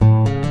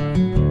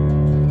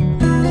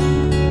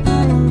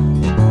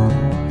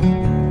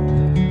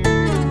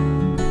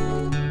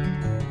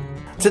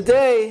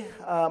Today,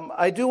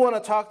 I do want to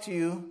talk to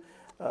you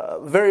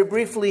very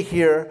briefly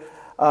here,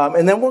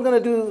 and then we're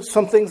going to do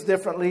some things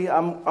differently.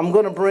 I'm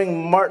going to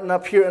bring Martin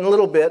up here in a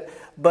little bit,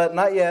 but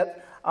not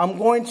yet. We're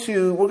going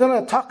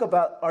to talk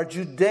about our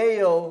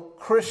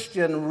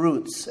Judeo-Christian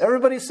roots.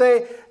 Everybody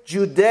say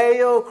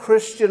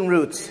Judeo-Christian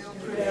roots.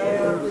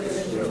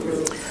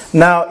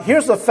 Now,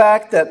 here's a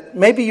fact that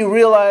maybe you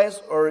realize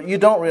or you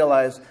don't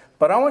realize,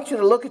 but I want you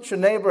to look at your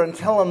neighbor and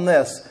tell him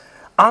this.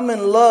 I'm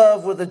in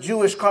love with a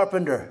Jewish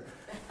carpenter.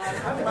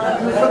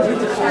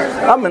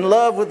 I'm in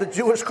love with a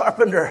Jewish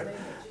carpenter.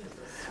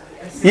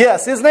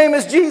 Yes, his name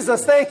is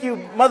Jesus. Thank you,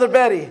 Mother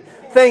Betty.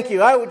 Thank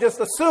you. I would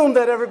just assume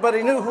that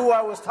everybody knew who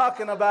I was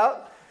talking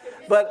about.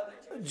 But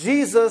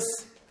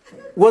Jesus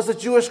was a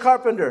Jewish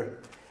carpenter.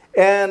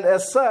 And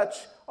as such,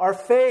 our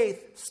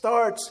faith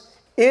starts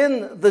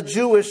in the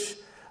Jewish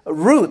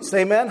roots.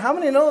 Amen? How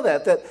many know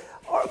that? That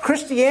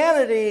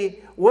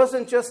Christianity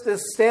wasn't just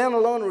this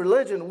standalone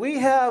religion. We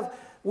have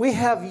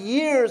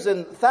years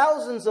and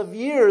thousands of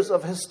years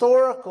of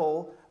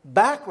historical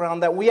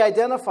background that we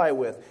identify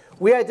with.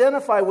 We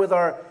identify with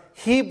our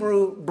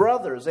Hebrew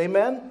brothers,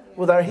 amen?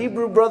 With our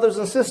Hebrew brothers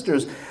and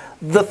sisters.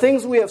 The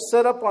things we have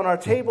set up on our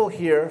table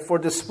here for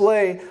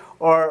display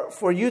are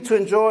for you to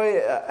enjoy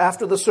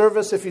after the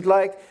service if you'd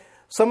like.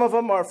 Some of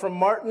them are from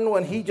Martin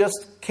when he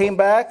just came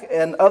back,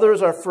 and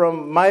others are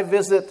from my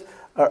visit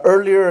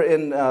earlier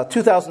in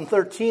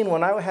 2013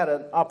 when I had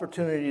an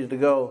opportunity to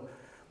go.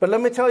 But let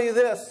me tell you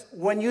this,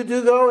 when you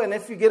do go, and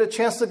if you get a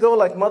chance to go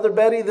like Mother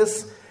Betty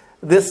this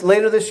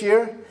later this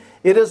year,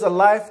 it is a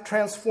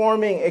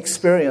life-transforming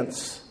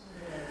experience.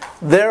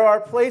 There are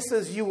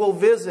places you will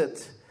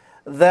visit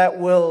that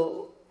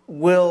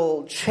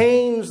will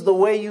change the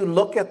way you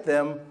look at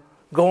them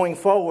going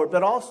forward,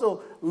 but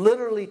also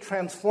literally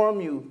transform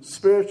you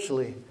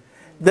spiritually.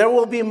 There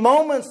will be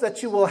moments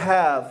that you will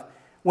have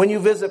when you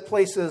visit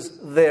places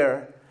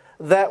there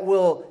that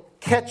will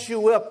catch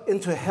you up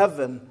into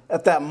heaven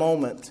at that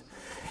moment.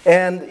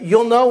 And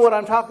you'll know what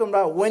I'm talking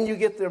about when you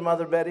get there,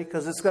 Mother Betty,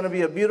 because it's going to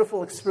be a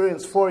beautiful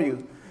experience for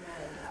you.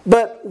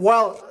 But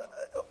while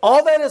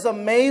all that is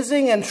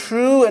amazing and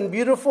true and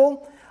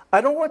beautiful,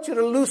 I don't want you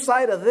to lose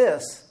sight of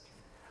this.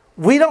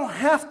 We don't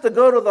have to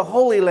go to the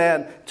Holy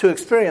Land to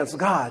experience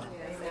God.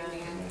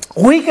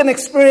 We can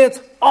experience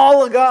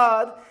all of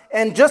God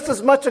and just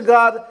as much of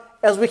God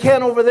as we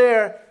can over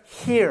there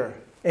here.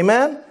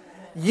 Amen?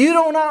 You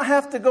do not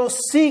have to go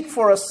seek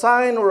for a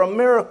sign or a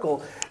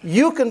miracle.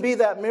 You can be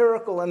that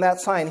miracle and that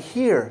sign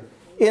here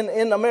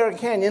in American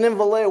Canyon, in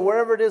Vallejo,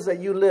 wherever it is that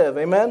you live.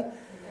 Amen?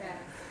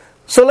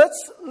 So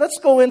let's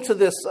go into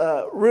this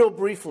real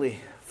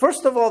briefly.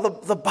 First of all,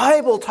 the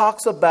Bible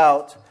talks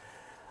about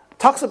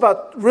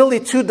really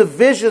two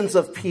divisions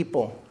of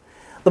people.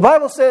 The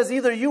Bible says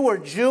either you were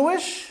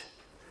Jewish,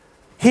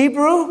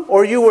 Hebrew,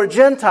 or you were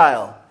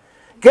Gentile.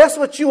 Guess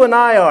what you and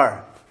I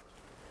are?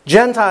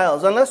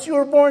 Gentiles. Unless you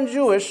were born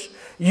Jewish,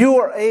 you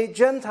are a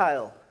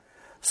Gentile.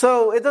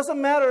 So it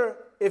doesn't matter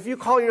if you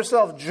call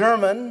yourself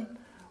German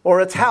or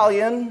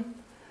Italian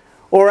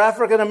or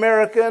African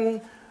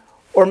American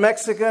or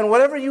Mexican,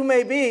 whatever you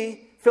may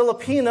be,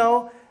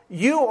 Filipino,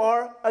 you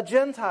are a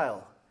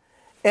Gentile.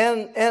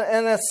 And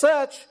as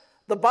such,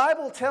 the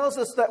Bible tells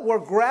us that we're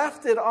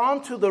grafted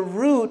onto the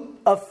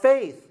root of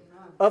faith,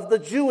 of the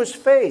Jewish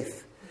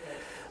faith.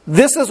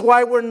 This is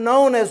why we're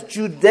known as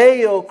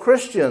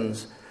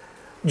Judeo-Christians.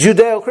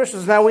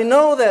 Judeo-Christians. Now we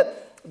know that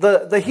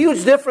the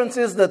huge difference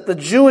is that the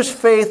Jewish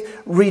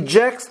faith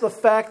rejects the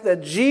fact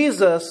that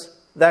Jesus,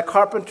 that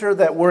carpenter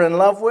that we're in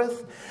love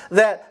with,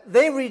 that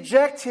they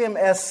reject him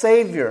as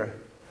Savior.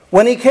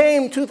 When he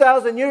came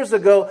 2,000 years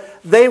ago,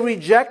 they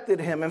rejected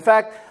him. In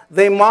fact,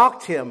 they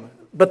mocked him.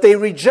 But they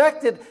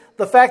rejected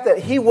the fact that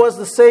he was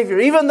the Savior.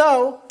 Even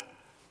though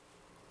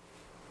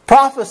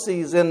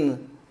prophecies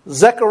in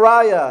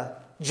Zechariah,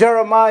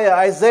 Jeremiah,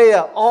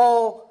 Isaiah,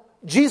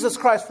 Jesus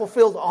Christ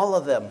fulfilled all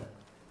of them.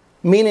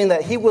 Meaning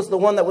that he was the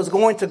one that was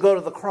going to go to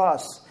the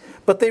cross.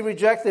 But they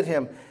rejected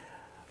him.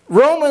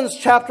 Romans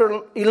chapter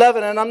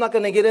 11, and I'm not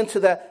going to get into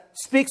that,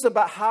 speaks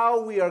about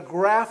how we are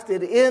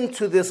grafted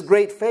into this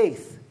great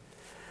faith.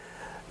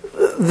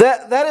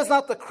 That is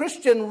not the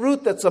Christian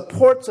root that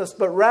supports us,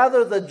 but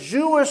rather the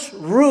Jewish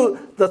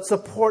root that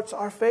supports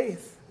our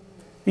faith.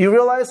 You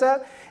realize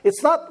that?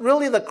 It's not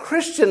really the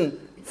Christian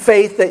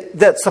faith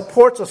that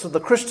supports us, or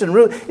the Christian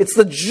root. It's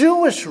the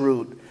Jewish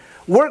root.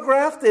 We're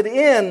grafted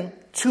in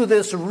to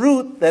this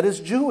root that is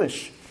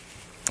Jewish.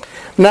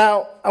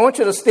 Now, I want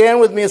you to stand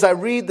with me as I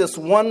read this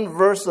one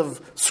verse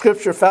of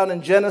Scripture found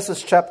in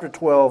Genesis chapter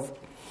 12.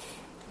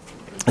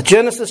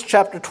 Genesis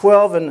chapter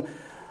 12 and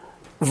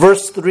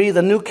verse 3,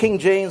 the New King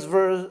James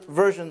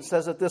Version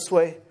says it this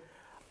way.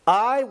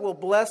 I will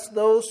bless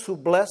those who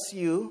bless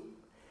you,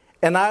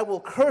 and I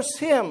will curse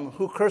him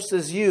who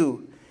curses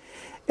you.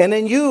 And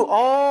in you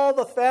all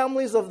the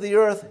families of the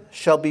earth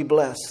shall be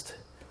blessed.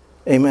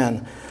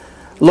 Amen.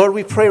 Lord,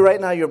 we pray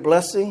right now your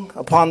blessing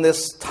upon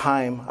this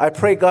time. I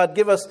pray, God,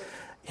 give us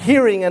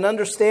hearing and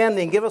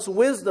understanding. Give us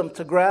wisdom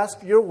to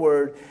grasp your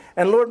word.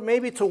 And Lord,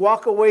 maybe to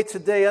walk away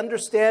today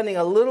understanding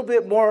a little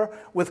bit more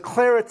with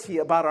clarity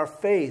about our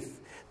faith,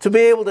 to be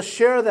able to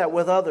share that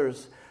with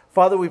others.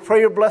 Father, we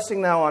pray your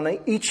blessing now on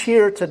each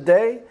here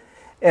today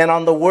and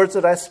on the words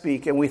that I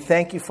speak. And we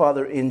thank you,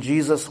 Father, in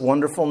Jesus'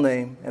 wonderful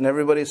name. And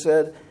everybody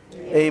said,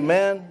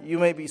 Amen. You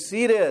may be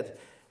seated.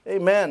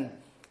 Amen.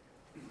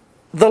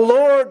 The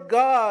Lord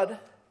God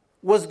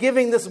was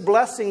giving this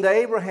blessing to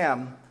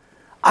Abraham.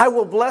 I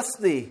will bless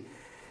thee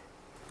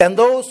and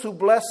those who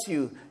bless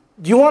you.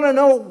 Do you want to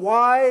know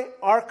why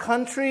our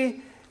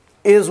country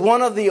is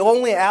one of the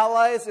only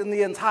allies in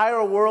the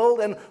entire world,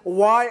 and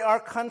why our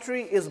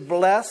country is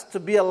blessed to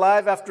be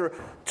alive after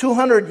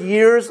 200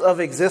 years of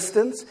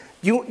existence?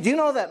 Do you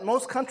know that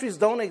most countries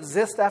don't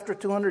exist after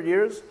 200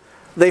 years?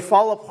 They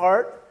fall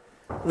apart.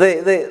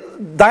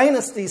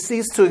 Dynasties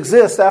cease to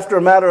exist after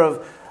a matter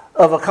of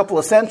a couple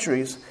of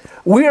centuries.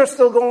 We are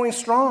still going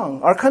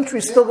strong. Our country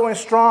is still going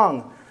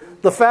strong.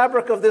 The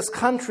fabric of this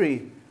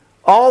country,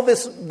 all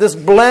this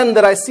blend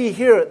that I see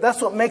here,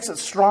 that's what makes it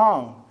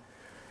strong.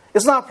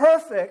 It's not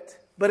perfect,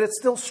 but it's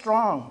still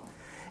strong.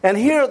 And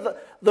here,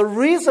 the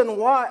reason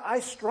why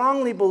I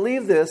strongly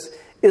believe this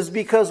is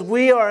because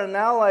we are an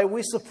ally,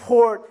 we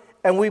support,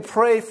 and we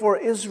pray for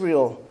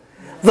Israel.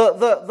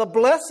 The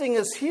blessing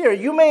is here.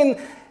 You may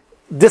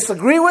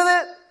disagree with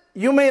it,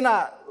 you may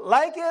not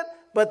like it,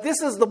 but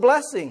this is the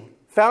blessing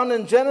found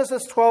in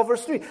Genesis 12,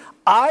 verse 3.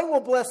 I will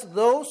bless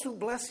those who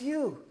bless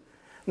you.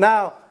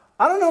 Now,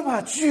 I don't know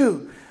about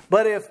you,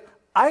 but if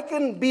I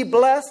can be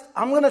blessed,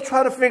 I'm going to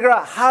try to figure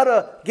out how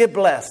to get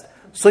blessed.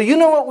 So you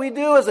know what we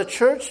do as a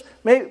church?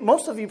 Maybe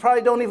most of you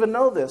probably don't even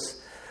know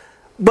this.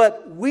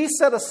 But we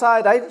set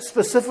aside, I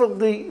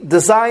specifically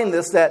designed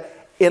this,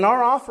 that in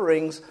our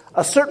offerings,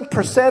 a certain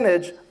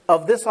percentage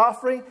of this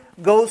offering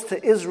goes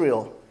to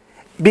Israel.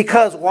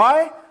 Because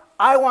why?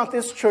 I want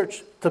this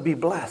church to be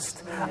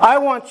blessed. I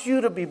want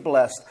you to be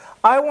blessed.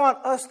 I want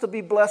us to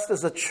be blessed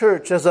as a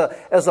church, as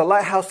a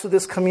lighthouse to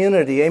this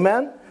community.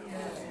 Amen?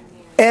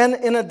 And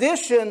in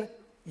addition,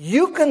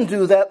 you can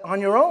do that on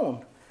your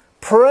own.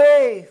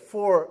 Pray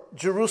for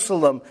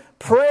Jerusalem.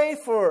 Pray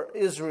for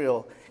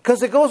Israel.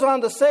 Because it goes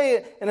on to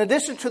say, in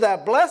addition to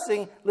that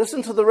blessing,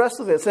 listen to the rest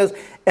of it. It says,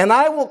 and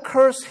I will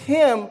curse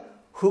him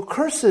who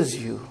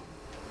curses you.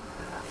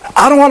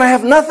 I don't want to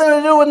have nothing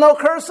to do with no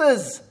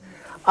curses.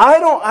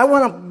 I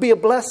want to be a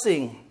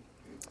blessing.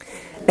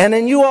 And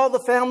in you all the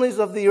families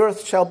of the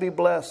earth shall be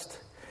blessed.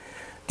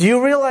 Do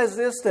you realize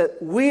this?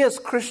 That we as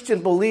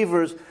Christian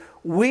believers,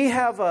 we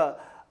have a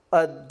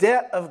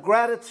debt of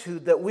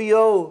gratitude that we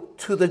owe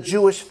to the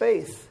Jewish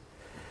faith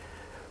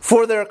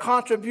for their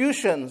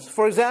contributions.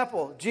 For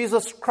example,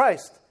 Jesus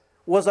Christ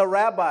was a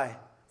rabbi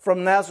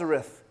from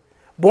Nazareth,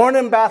 born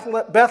in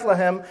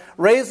Bethlehem,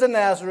 raised in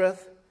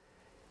Nazareth,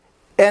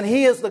 and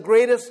he is the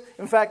greatest.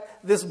 In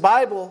fact, this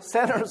Bible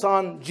centers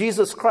on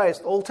Jesus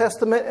Christ. Old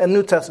Testament and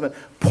New Testament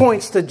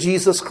points to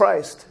Jesus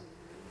Christ.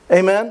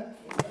 Amen?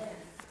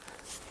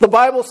 The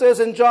Bible says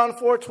in John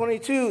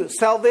 4:22,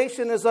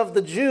 salvation is of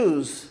the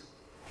Jews.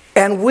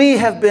 And we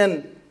have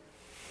been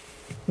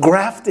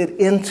grafted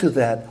into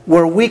that,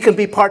 where we can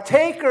be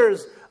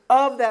partakers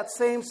of that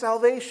same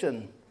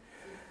salvation.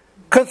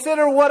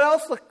 Consider what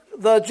else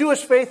the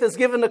Jewish faith has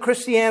given to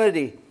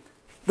Christianity.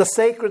 The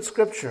sacred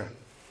scripture.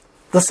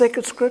 The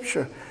sacred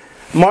scripture.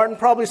 Martin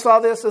probably saw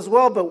this as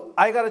well, but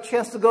I got a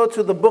chance to go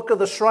to the Book of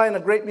the Shrine, a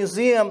great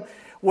museum,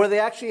 where they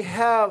actually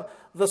have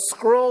the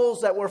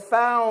scrolls that were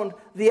found,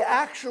 the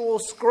actual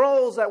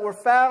scrolls that were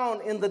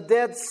found in the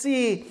Dead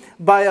Sea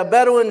by a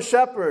Bedouin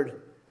shepherd.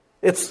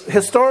 It's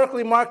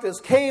historically marked as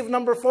cave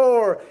number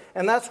 4,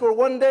 and that's where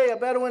one day a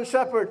Bedouin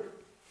shepherd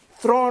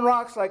throwing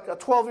rocks like a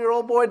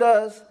 12-year-old boy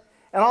does,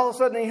 and all of a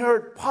sudden he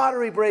heard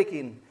pottery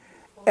breaking.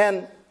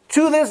 And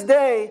to this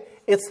day,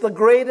 it's the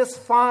greatest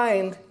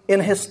find in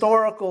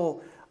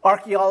historical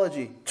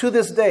archaeology. To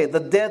this day, the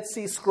Dead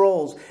Sea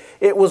Scrolls.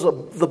 It was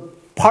the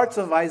parts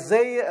of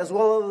Isaiah as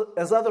well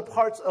as other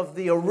parts of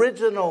the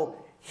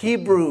original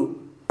Hebrew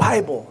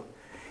Bible.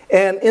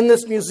 And in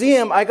this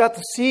museum, I got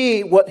to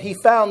see what he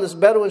found, this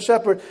Bedouin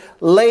shepherd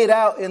laid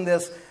out in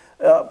this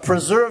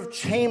preserved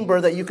chamber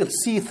that you could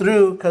see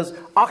through because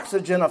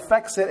oxygen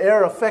affects it,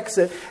 air affects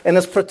it, and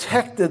it's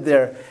protected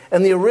there.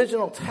 And the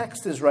original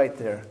text is right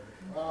there.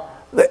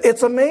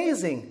 It's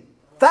amazing.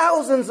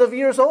 Thousands of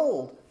years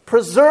old,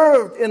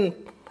 preserved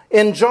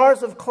in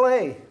jars of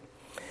clay.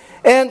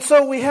 And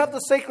so we have the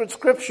sacred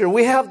scripture.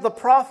 We have the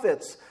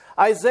prophets,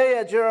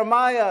 Isaiah,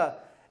 Jeremiah,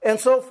 and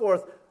so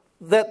forth,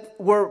 that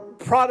were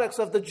products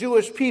of the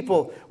Jewish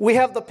people. We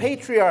have the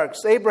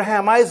patriarchs,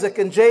 Abraham, Isaac,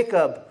 and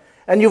Jacob.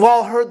 And you've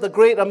all heard the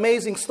great,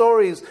 amazing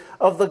stories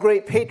of the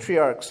great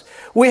patriarchs.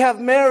 We have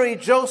Mary,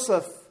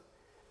 Joseph,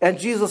 and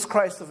Jesus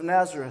Christ of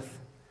Nazareth,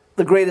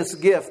 the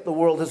greatest gift the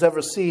world has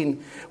ever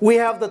seen. We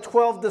have the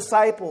 12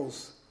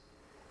 disciples,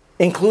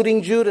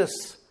 including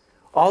Judas,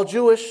 all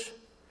Jewish.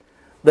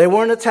 They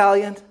weren't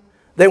Italian.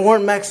 They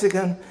weren't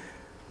Mexican.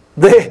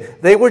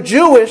 They were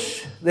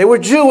Jewish. They were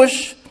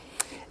Jewish.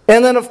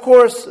 And then, of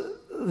course,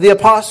 the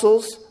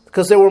apostles,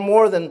 because there were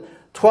more than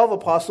 12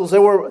 apostles.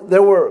 There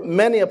were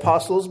many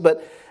apostles,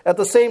 but at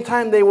the same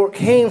time, they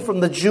came from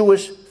the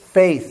Jewish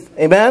faith.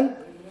 Amen?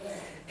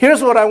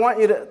 Here's what I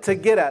want you to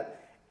get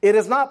at. It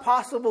is not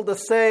possible to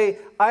say,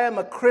 I am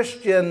a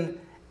Christian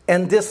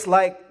and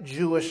dislike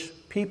Jewish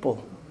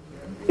people.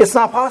 It's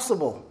not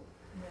possible.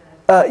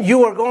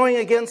 You are going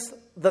against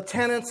the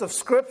tenets of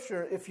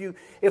Scripture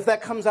if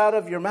that comes out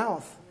of your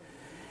mouth.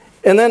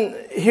 And then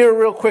here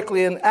real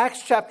quickly, in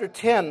Acts chapter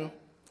 10,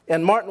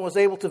 and Martin was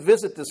able to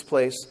visit this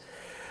place.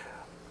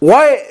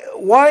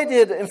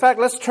 In fact,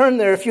 let's turn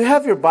there. If you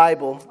have your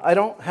Bible, I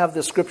don't have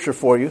the scripture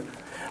for you,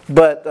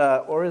 but,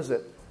 or is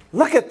it?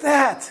 Look at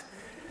that.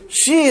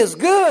 She is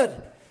good.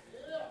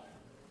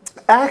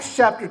 Acts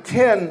chapter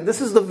 10,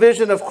 this is the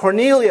vision of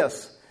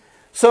Cornelius.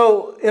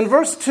 So in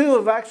verse 2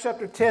 of Acts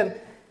chapter 10,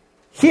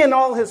 he and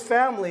all his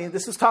family,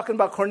 this is talking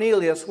about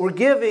Cornelius, were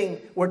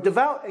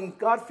devout and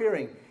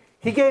God-fearing.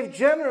 He gave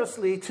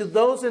generously to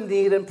those in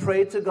need and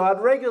prayed to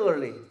God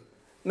regularly.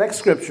 Next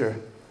scripture.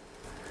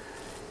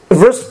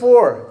 Verse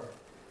 4.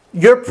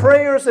 Your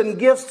prayers and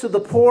gifts to the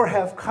poor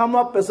have come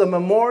up as a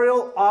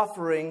memorial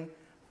offering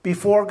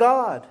before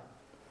God.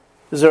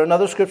 Is there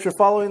another scripture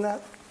following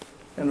that?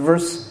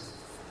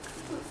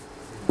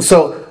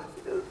 So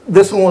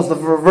this one was the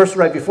verse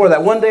right before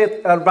that. One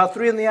day at about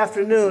 3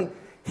 p.m,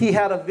 he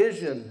had a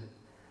vision.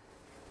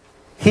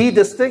 He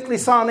distinctly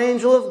saw an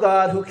angel of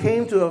God who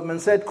came to him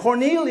and said,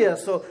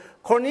 Cornelius. So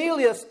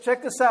Cornelius,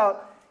 check this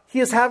out.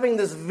 He is having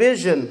this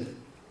vision.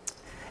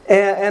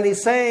 And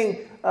he's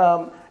saying,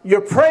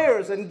 your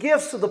prayers and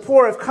gifts to the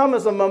poor have come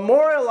as a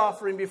memorial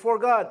offering before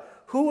God.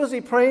 Who was he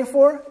praying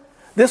for?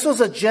 This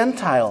was a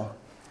Gentile.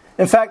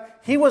 In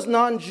fact, he was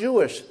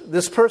non-Jewish,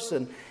 this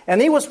person.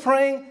 And he was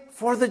praying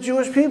for the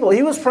Jewish people.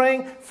 He was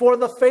praying for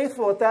the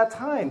faithful at that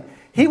time.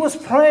 He was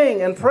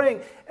praying and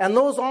praying. And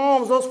those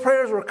alms, those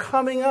prayers were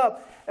coming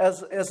up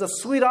as a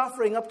sweet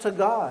offering up to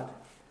God.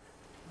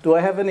 Do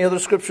I have any other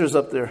scriptures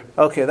up there?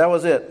 Okay, that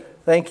was it.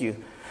 Thank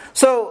you.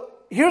 So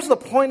here's the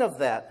point of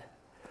that.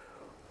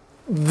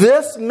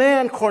 This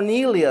man,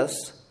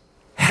 Cornelius,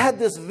 had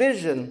this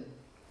vision.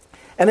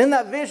 And in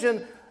that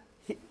vision,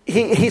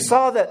 he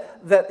saw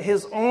that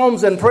his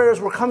alms and prayers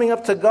were coming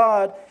up to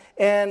God.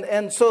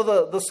 And so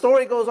the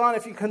story goes on.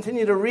 If you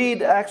continue to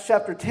read Acts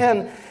chapter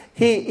 10,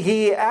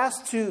 he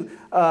asked to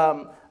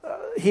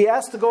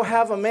go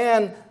have a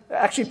man,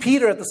 actually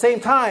Peter at the same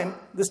time.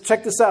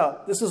 Check this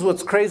out. This is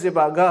what's crazy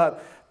about God.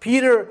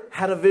 Peter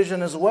had a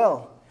vision as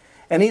well.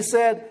 And he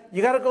said,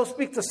 you got to go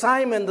speak to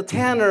Simon the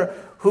tanner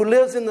who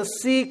lives in the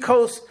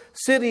seacoast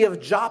city of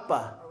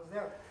Joppa.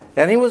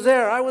 And he was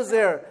there. I was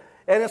there.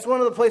 And it's one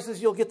of the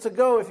places you'll get to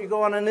go if you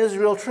go on an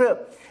Israel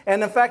trip.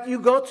 And in fact, you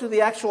go to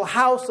the actual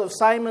house of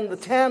Simon the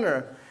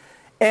tanner.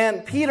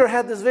 And Peter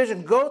had this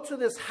vision. Go to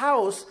this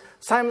house,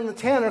 Simon the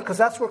tanner, because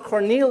that's where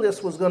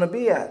Cornelius was going to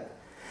be at.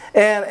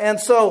 And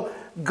so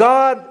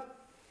God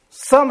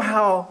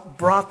somehow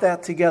brought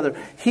that together.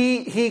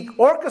 He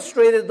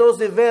orchestrated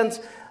those events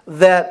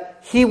that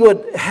he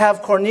would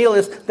have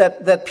Cornelius,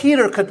 that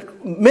Peter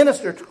could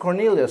minister to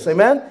Cornelius.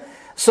 Amen?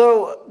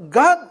 So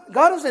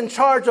God is in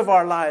charge of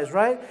our lives,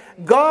 right?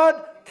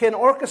 God can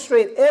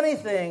orchestrate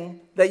anything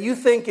that you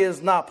think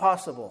is not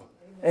possible.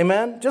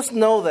 Amen? Just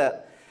know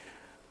that.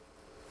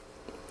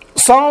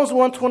 Psalms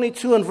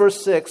 122 and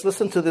verse 6.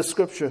 Listen to this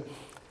scripture.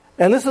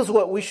 And this is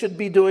what we should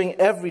be doing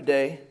every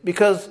day.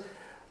 Because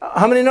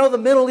how many know the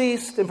Middle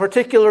East, in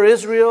particular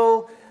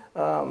Israel,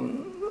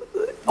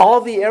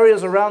 all the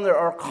areas around there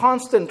are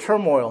constant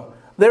turmoil.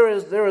 There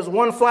is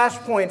one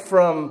flashpoint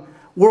from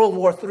World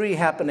War III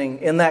happening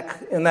in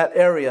that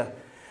area.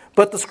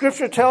 But the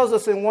scripture tells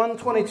us in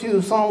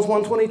Psalms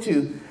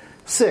 122,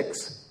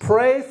 6,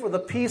 pray for the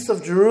peace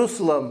of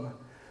Jerusalem.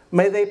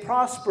 May they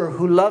prosper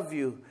who love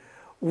you.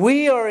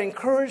 We are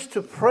encouraged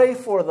to pray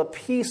for the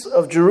peace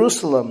of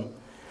Jerusalem.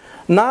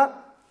 Not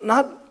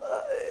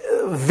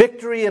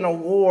victory in a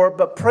war,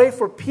 but pray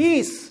for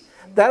peace.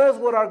 That is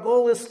what our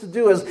goal is to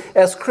do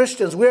as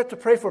Christians. We are to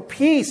pray for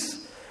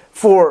peace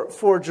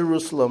for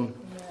Jerusalem.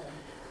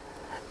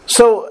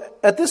 So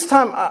at this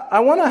time, I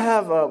want to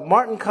have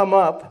Martin come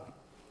up.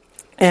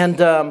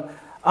 And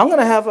I'm going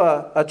to have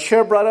a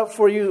chair brought up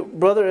for you,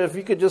 brother, if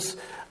you could just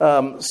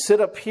sit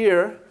up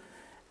here.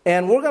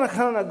 And we're going to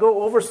kind of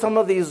go over some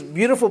of these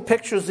beautiful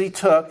pictures he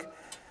took.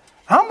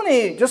 How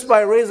many, just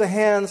by raise of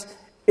hands,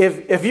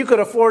 if you could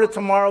afford it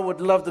tomorrow,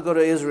 would love to go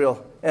to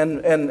Israel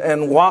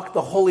and walk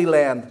the Holy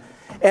Land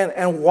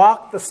and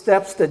walk the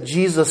steps that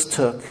Jesus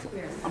took?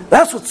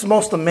 That's what's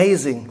most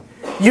amazing.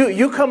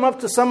 You come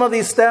up to some of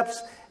these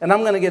steps, and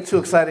I'm going to get too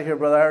excited here,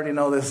 brother. I already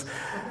know this.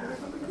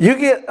 You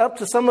get up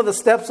to some of the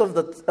steps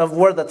of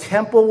where the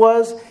temple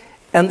was,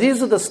 and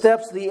these are the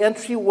steps, the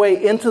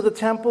entryway into the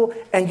temple,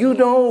 and you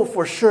know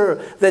for sure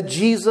that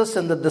Jesus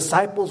and the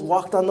disciples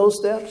walked on those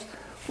steps.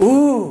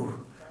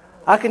 Ooh,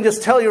 I can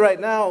just tell you right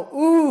now,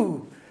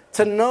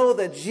 to know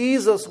that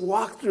Jesus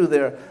walked through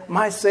there,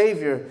 my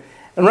Savior.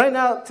 And right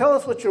now, tell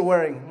us what you're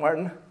wearing,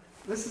 Martin.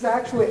 This is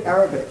actually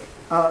Arabic.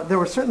 there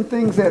were certain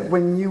things that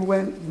when you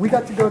went, we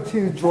got to go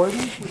to Jordan,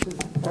 which is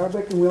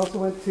Arabic, and we also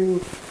went to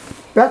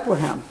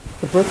Bethlehem,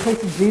 the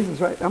birthplace of Jesus,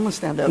 right? I'm going to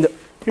stand up.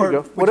 Here you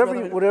go.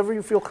 Whatever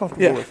you feel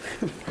comfortable with.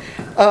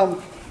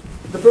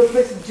 The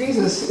birthplace of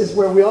Jesus is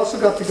where we also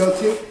got to go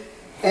to.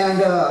 And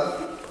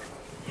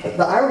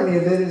the irony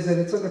of it is that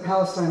it's under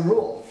Palestine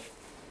rule.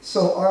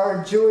 So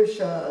our Jewish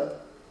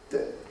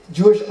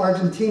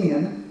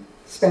Argentinian,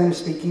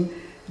 Spanish-speaking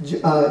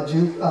Jew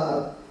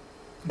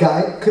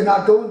guy could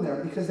not go in there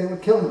because they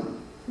would kill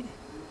him.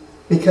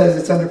 Because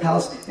it's under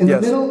Palestine. In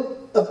the middle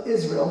of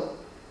Israel,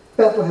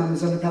 Bethlehem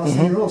is under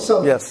Palestinian rule.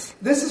 So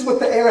this is what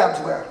the Arabs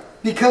wear.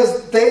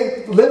 Because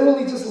they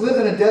literally just live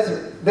in a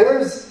desert.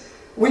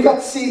 We got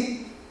to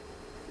see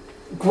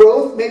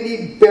growth,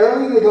 maybe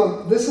barely. They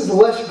go, this is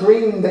lush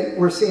green that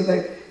we're seeing.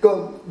 They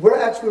go, we're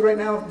actually right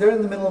now, they're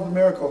in the middle of a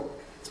miracle.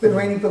 It's been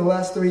raining for the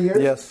last 3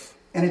 years. Yes.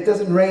 And it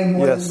doesn't rain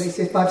more than, they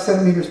say, 5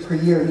 centimeters per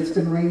year. And it's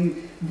been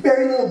raining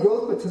very little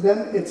growth, but to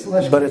them it's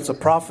lush green. But it's a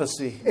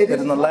prophecy that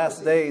in the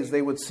last days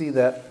they would see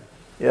that.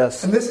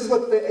 Yes. And this is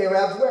what the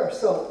Arabs wear.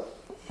 So,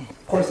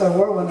 of course, I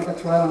wore one. I got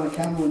to ride on a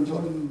camel in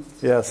Jordan.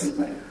 Yes.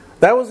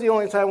 That was the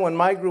only time when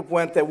my group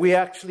went that we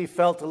actually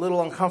felt a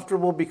little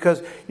uncomfortable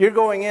because you're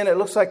going in, it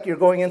looks like you're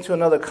going into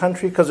another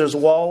country because there's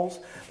walls.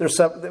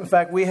 In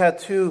fact, we had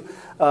 2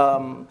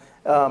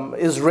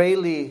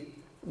 Israeli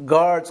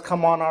guards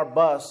come on our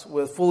bus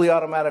with fully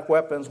automatic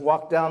weapons,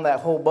 walk down that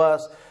whole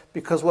bus,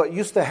 because what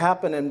used to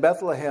happen in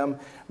Bethlehem,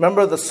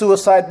 remember the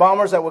suicide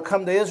bombers that would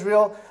come to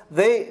Israel?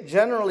 They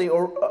generally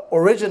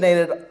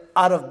originated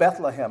out of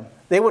Bethlehem.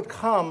 They would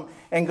come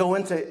and go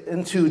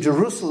into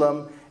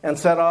Jerusalem and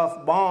set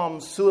off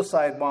bombs,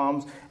 suicide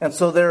bombs. And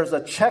so there's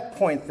a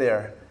checkpoint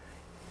there.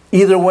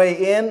 Either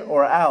way in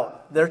or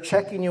out. They're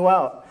checking you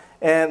out.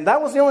 And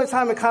that was the only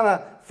time it kind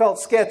of felt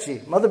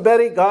sketchy. Mother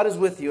Betty, God is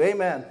with you.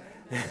 Amen.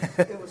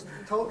 It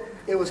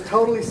was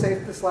totally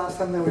safe this last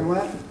time that we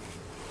went.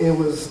 It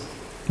was...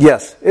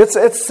 Yes,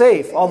 it's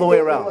safe all the way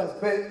around. It was,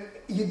 but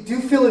you do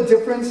feel a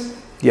difference.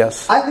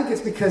 Yes. I think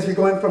it's because you're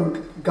going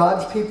from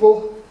God's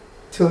people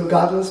to a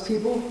godless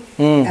people.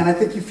 And I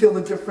think you feel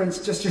the difference.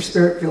 Just your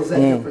spirit feels that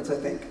difference, I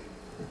think.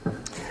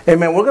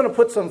 Amen. We're going to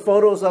put some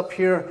photos up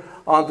here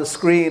on the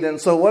screen.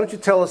 And so why don't you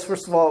tell us,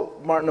 first of all,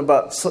 Martin,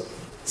 about...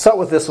 Start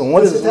with this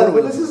one. This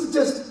is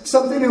just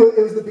something, it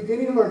was the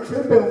beginning of our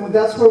trip, and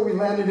that's where we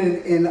landed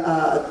in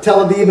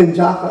Tel Aviv and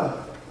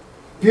Jaffa.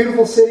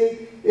 Beautiful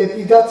city. If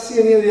you got to see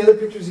any of the other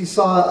pictures, you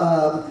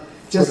saw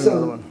just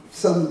some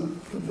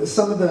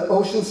of the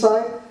ocean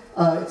side.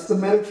 It's the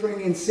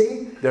Mediterranean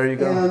Sea. There you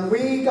go. And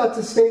we got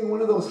to stay in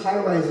one of those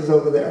high-rises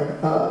over there.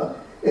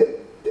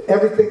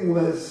 Everything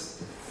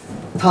was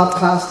top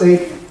class.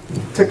 They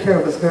took care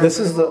of us very This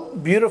is the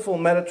beautiful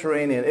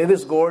Mediterranean. It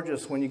is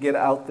gorgeous when you get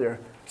out there.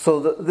 So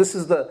this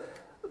is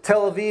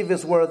Tel Aviv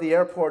is where the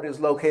airport is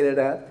located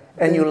at.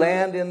 And you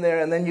land in there,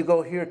 and then you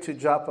go here to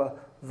Jaffa,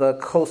 the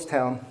coast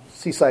town,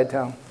 seaside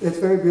town. It's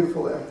very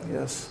beautiful there.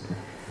 Yes.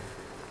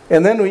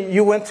 And then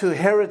you went to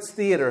Herod's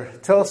Theater.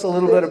 Tell us a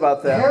little bit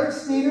about that.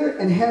 Herod's Theater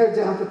and Herod's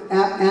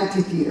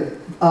Amphitheater.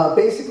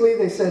 Basically,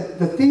 they said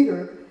the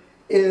theater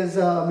is,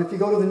 if you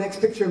go to the next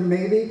picture,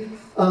 maybe,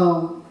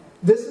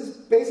 this is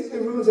basically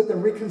rooms that they're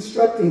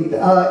reconstructing.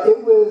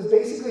 It was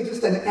basically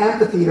just an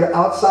amphitheater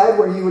outside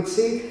where you would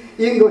see,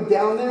 you can go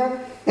down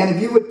there, and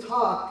if you would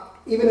talk,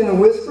 even in a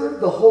whisper,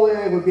 the whole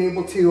area would be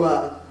able to,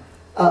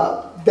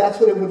 that's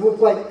what it would look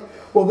like.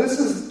 Well, this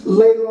is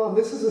later on,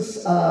 this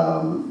is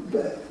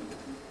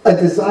a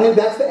design,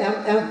 that's the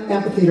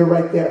amphitheater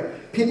right there.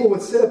 People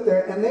would sit up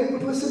there and they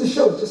would listen to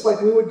shows, just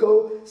like we would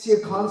go see a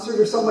concert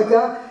or something like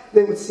that.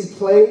 They would see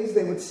plays,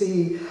 they would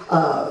see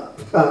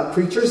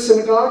preachers,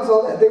 synagogues,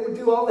 all that. They would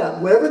do all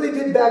that. Whatever they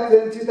did back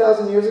then,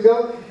 2,000 years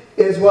ago,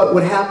 is what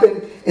would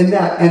happen in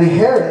that. And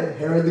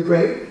Herod the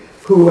Great,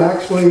 who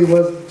actually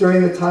was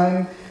during the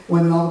time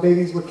when all the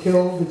babies were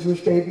killed, the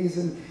Jewish babies,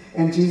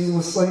 and Jesus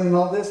was slain and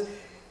all this,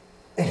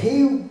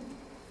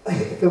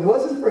 if it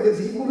wasn't for his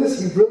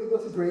evilness, he really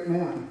was a great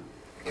man.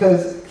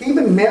 Because he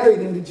even married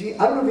into Jesus.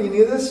 I don't know if you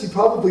knew this. You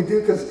probably do,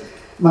 because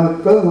my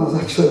brother-in-law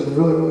is actually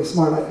really, really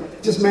smart.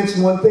 I just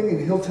mentioned one thing, and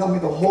he'll tell me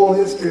the whole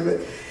history of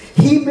it.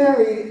 He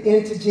married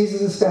into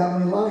Jesus'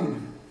 family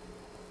line.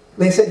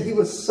 They said he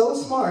was so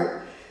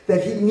smart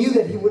that he knew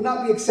that he would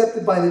not be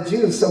accepted by the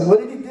Jews. So what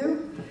did he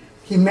do?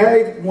 He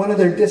married one of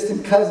their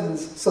distant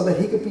cousins so that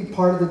he could be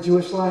part of the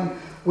Jewish line,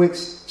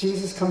 which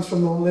Jesus comes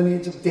from the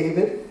lineage of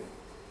David,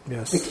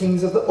 the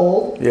kings of the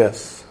old.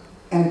 Yes.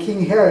 And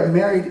King Herod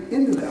married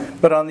into them.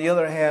 But on the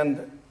other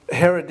hand,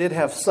 Herod did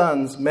have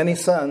sons, many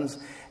sons,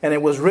 and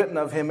it was written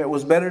of him, it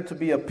was better to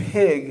be a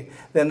pig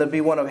than to be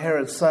one of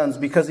Herod's sons,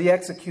 because he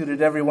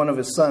executed every one of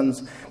his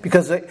sons,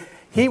 because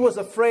he was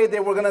afraid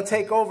they were going to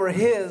take over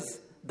his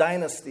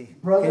dynasty.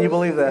 Brothers, can you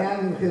believe that?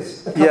 And a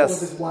couple of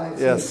his wives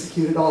he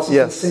executed also for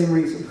the same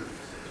reason.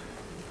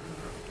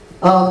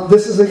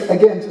 This is,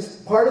 again,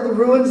 just part of the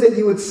ruins that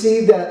you would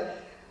see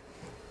that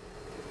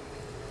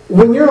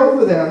when you're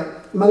over there,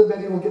 Mother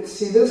Betty will get to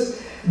see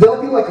this.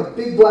 There'll be like a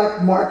big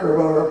black marker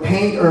or a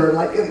paint or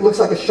like it looks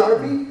like a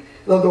Sharpie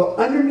They'll go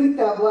underneath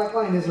that black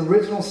line is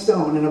original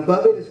stone, and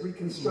above it is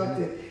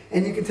reconstructed.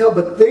 And you can tell,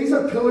 but these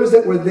are pillars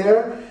that were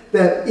there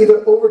that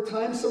either over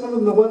time, some of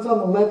them, the ones on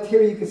the left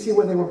here, you can see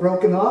where they were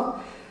broken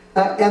off.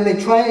 And they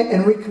try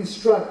and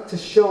reconstruct to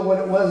show what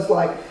it was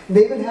like.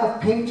 They even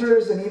have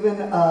painters and even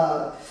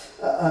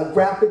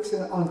graphics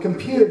on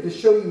computer to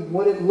show you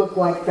what it looked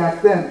like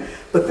back then.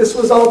 But this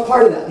was all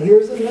part of that.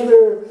 Here's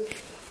another,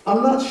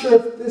 I'm not sure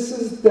if this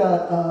is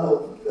that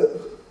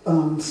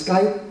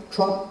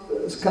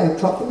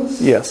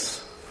Skytropolis?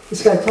 Yes. The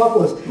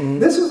Skytropolis. Mm-hmm.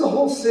 This was a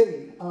whole city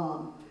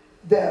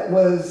it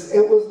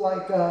was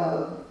like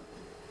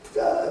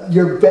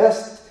your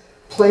best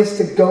place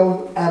to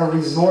go at a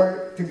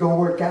resort, to go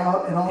work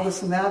out and all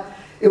this and that.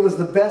 It was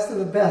the best of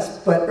the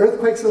best. But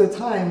earthquakes at the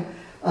time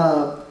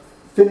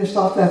finished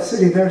off that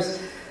city. There's a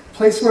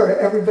place where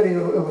everybody, it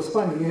was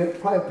funny, you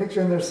have probably a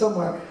picture in there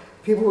somewhere.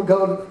 People would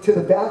go to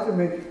the bathroom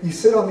and you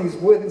sit on these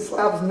wooden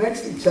slabs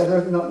next to each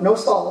other, no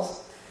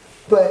stalls.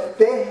 But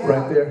they had...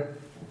 Right there.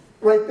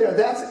 Right there.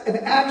 That's an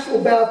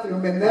actual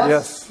bathroom, and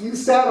that's You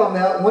sat on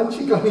that, one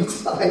cheek on each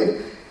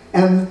side.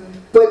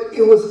 But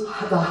it was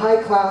the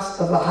high class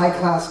of the high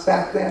class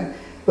back then.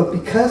 But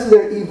because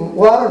they're evil,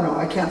 well, I don't know,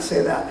 I can't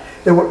say that.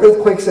 There were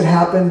earthquakes that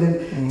happened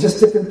and just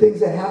different things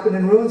that happened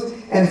in ruins,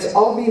 and it's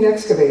all being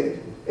excavated.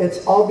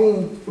 It's all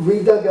being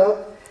redug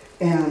up,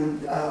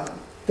 and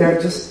they're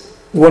just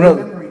one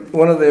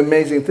of the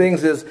amazing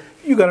things is,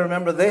 you got to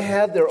remember, they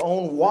had their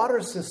own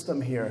water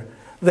system here.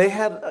 They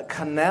had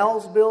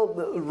canals built.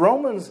 The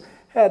Romans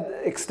had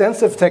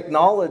extensive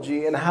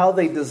technology in how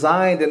they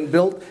designed and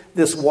built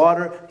this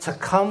water to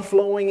come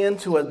flowing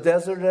into a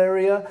desert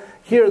area.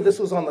 Here, this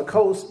was on the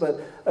coast, but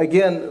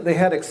again, they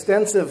had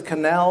extensive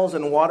canals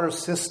and water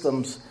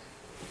systems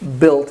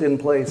built in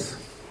place.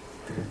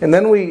 And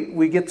then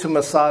we get to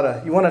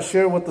Masada. You want to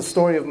share what the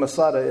story of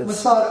Masada is?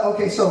 Masada,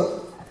 okay,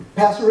 so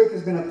Pastor Rick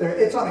has been up there.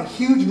 It's on a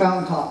huge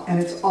mountaintop, and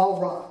it's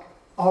all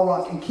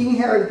rock. And King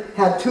Herod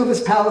had two of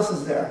his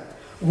palaces there.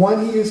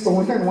 One he used for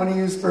winter and one he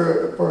used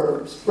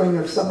for spring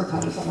or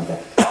summertime or something like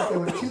that. But there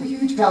were two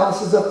huge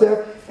palaces up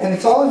there, and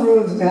it's all in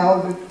ruins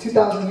now,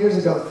 2,000 years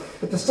ago.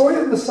 But the story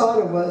of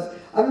Masada was,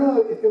 I don't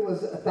know if it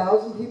was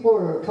 1,000 people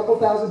or a couple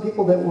thousand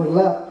people that were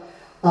left.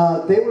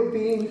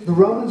 The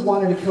Romans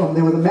wanted to kill them.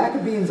 They were the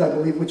Maccabees, I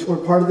believe, which were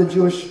part of the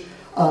Jewish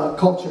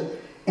culture.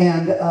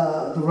 And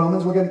the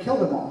Romans were going to kill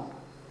them all.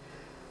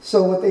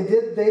 So what they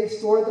did, they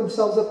stored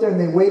themselves up there and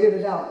they waited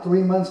it out.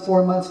 3 months,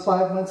 4 months,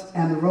 5 months.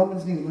 And the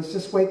Romans knew, let's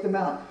just wait them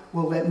out.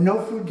 We'll let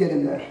no food get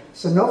in there.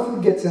 So no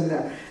food gets in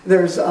there.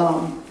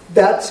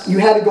 You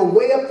had to go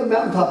way up the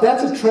mountaintop.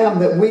 That's a tram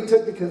that we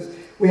took because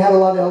we had a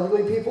lot of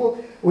elderly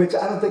people, which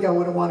I don't think I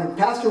would have wanted.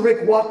 Pastor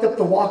Rick walked up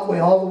the walkway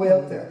all the way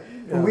up there.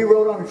 Yeah. And we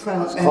rode on a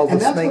tram.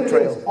 And that's what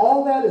it is.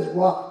 All that is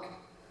rock.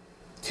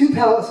 2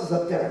 palaces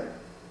up there.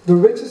 The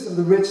richest of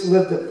the rich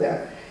lived up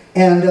there.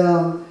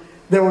 And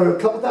there were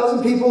a couple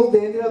thousand people.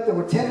 There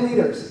were 10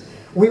 leaders.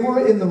 We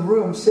were in the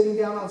room sitting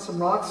down on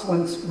some rocks.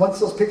 Once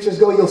those pictures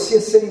go, you'll see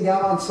us sitting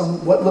down on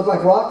some what looked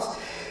like rocks.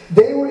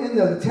 They were in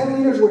there. The 10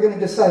 leaders were going to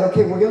decide,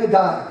 okay, we're going to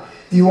die.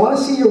 Do you want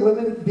to see your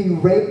women be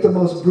raped the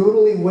most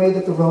brutally way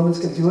that the Romans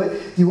could do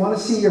it? Do you want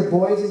to see your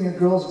boys and your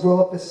girls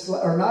grow up as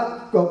or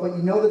not grow up, but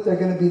you know that they're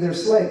going to be their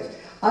slaves?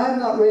 I am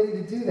not ready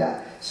to do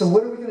that. So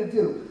what are we going to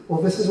do?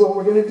 Well, this is what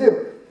we're going to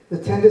do.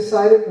 The 10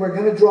 decided we're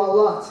going to draw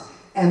lots.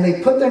 And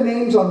they put their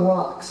names on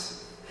rocks.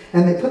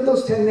 And they put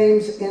those 10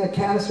 names in a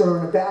canister or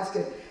in a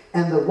basket.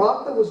 And the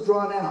rock that was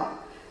drawn out,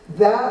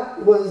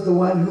 that was the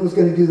one who was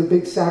going to do the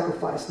big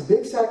sacrifice. The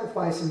big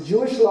sacrifice in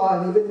Jewish law,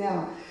 and even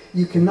now,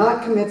 you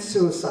cannot commit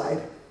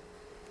suicide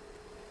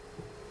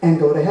and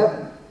go to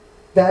heaven.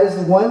 That is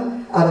the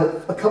one out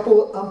of a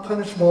couple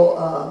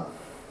unpunishable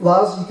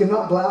laws. You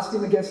cannot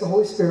blaspheme against the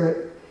Holy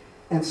Spirit,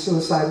 and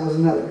suicide was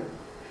another.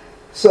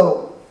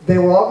 So they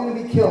were all going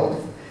to be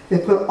killed. They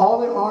put all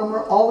their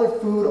armor, all their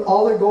food,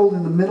 all their gold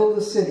in the middle of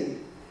the city.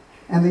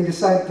 And they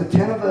decided the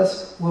 10 of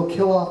us will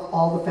kill off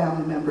all the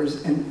family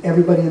members and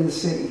everybody in the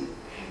city.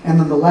 And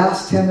then the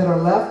last 10 that are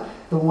left,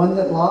 the one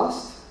that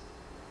lost,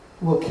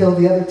 will kill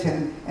the other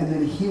 10. And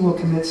then he will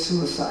commit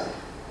suicide.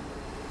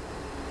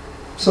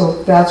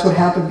 So that's what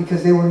happened,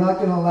 because they were not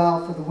going to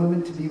allow for the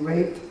women to be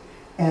raped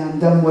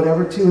and done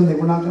whatever to. And they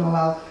were not going to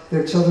allow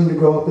their children to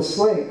grow up as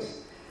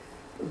slaves.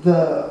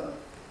 The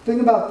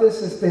thing about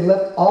this is they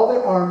left all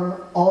their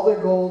armor, all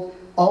their gold,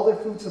 all their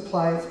food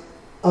supplies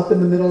up in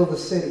the middle of the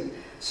city.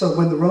 So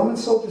when the Roman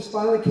soldiers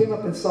finally came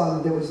up and saw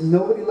them, there was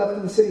nobody left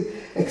in the city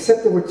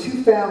except there were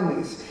 2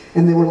 families.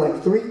 And they were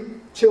like 3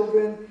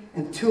 children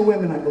and 2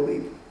 women, I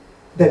believe,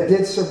 that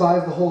did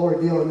survive the whole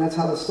ordeal. And that's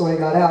how the story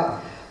got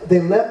out. They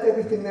left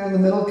everything there in the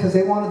middle because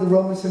they wanted the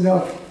Romans to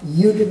know,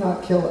 you did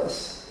not kill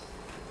us.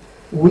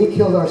 We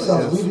killed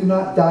ourselves. Yes. We do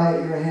not die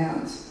at your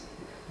hands.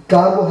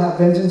 God will have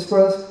vengeance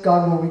for us.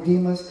 God will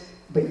redeem us.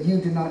 But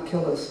you did not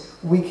kill us.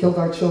 We killed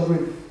our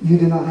children. You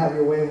did not have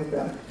your way with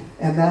them.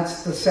 And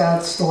that's the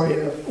sad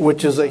story of...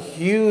 Which is a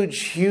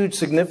huge, huge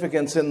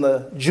significance in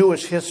the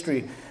Jewish history.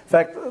 In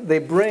fact, they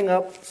bring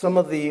up some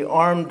of the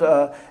armed...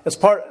 as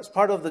part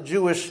of the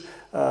Jewish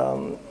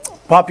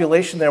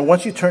population there.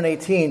 Once you turn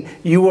 18,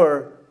 you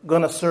are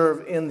going to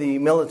serve in the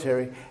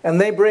military. And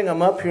they bring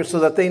them up here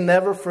so that they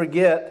never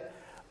forget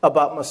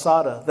about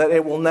Masada, that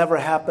it will never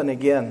happen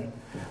again.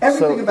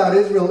 Everything about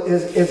Israel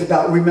is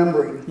about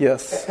remembering.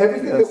 Yes.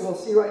 Everything that we'll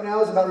see right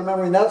now is about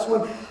remembering. That's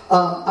when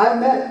I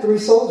met 3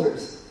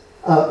 soldiers.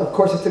 Of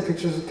course, I took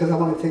pictures because I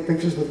want to take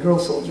pictures with girl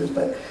soldiers.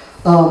 But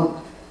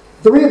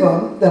 3 of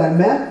them that I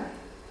met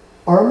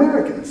are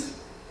Americans.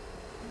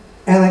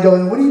 And I go,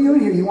 and what are you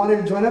doing here? You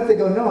wanted to join up? They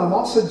go, no, I'm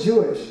also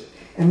Jewish.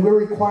 And we're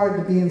required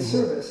to be in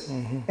service.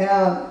 And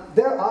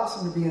they're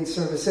awesome to be in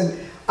service. And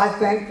I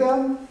thanked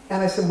them,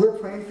 and I said, we're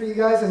praying for you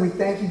guys, and we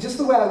thank you. Just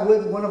the way I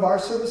would one of our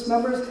service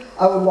members,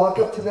 I would walk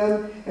up to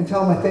them and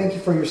tell them, I thank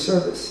you for your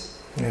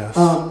service. Yes.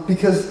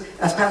 Because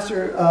as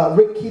Pastor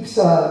Rick keeps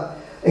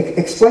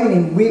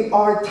explaining, we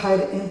are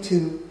tied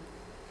into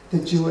the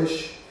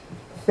Jewish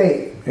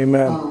faith.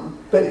 Amen.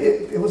 But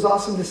it was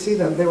awesome to see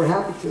them. They were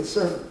happy to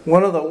serve.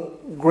 One of the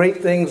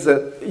great things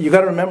that you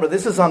got to remember,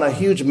 this is on a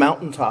huge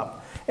mountaintop.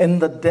 In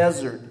the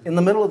desert, in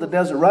the middle of the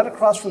desert, right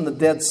across from the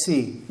Dead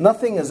Sea.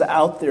 Nothing is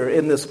out there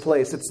in this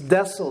place. It's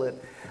desolate.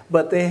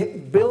 But they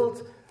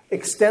built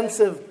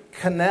extensive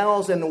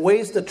canals and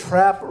ways to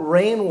trap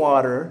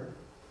rainwater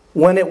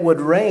when it would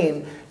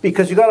rain.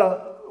 Because you got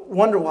to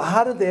wonder, well,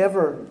 how did they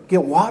ever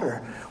get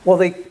water? Well,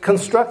 they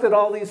constructed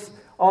all these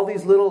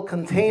little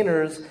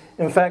containers.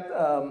 In fact,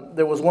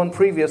 there was one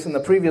in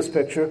the previous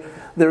picture.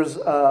 There's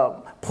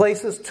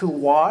places to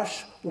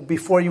wash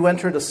before you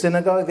entered a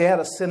synagogue. They had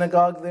a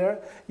synagogue there.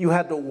 You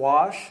had to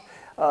wash.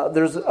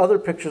 There's other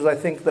pictures, I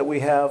think, that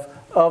we have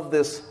of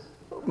this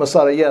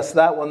Masada. Yes,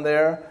 that one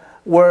there,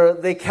 where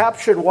they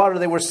captured water.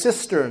 They were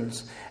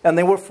cisterns, and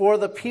they were for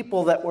the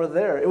people that were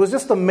there. It was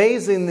just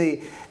amazing,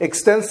 the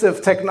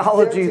extensive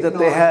technology that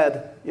they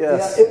had.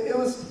 Yes. Yeah, it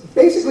was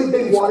basically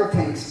big water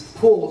tanks,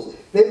 pools.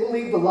 They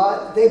believed a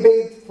lot. They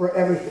bathed for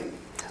everything.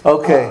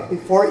 Okay.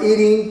 Before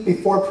eating,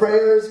 before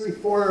prayers,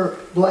 before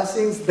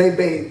blessings, they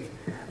bathed.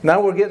 Now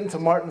we're getting to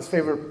Martin's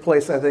favorite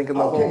place, I think, in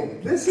the whole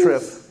trip. This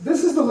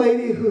is the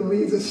lady who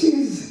leads us.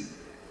 She's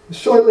the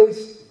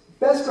short-leashed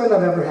best friend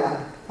I've ever had.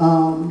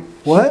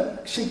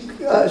 What? She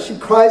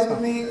cries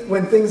with me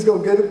when things go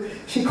good.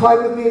 She cried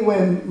with me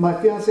when my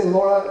fiancée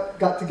Laura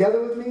got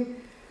together with me.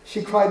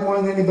 She cried more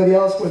than anybody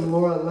else when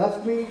Laura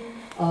left me.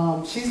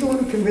 She's the one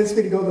who convinced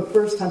me to go the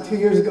first time 2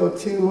 years ago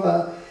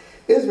to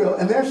Israel.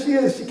 And there she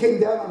is. She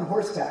came down on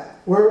horseback.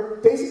 We're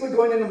basically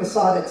going into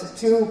Masada. It's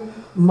a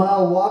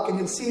 2-mile walk. And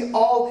you'll see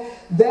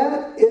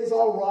that is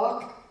all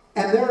rock.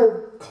 And there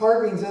are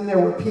carvings in there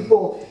where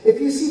people, if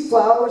you see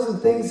flowers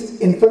and things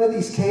in front of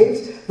these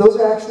caves, those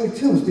are actually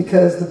tombs.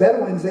 Because the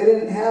Bedouins, they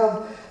didn't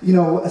have,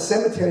 a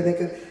cemetery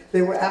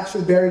they were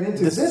actually buried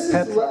into. This is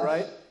Petra,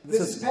 right?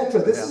 This is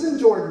Petra. This is in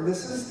Jordan.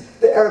 This is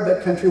the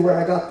Arabic country where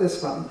I got this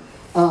from.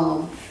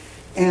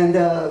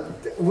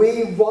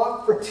 We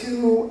walked for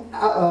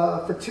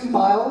 2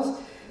 miles,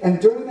 and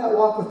during that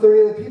walk with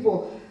 30 other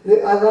people,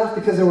 I laughed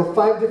because there were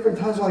 5 different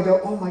times when I go,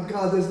 oh my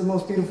God, this is the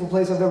most beautiful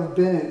place I've ever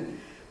been in.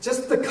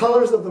 Just the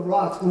colors of the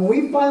rocks. When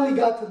we finally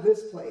got to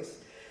this place,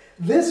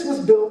 this was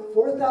built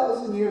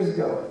 4,000 years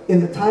ago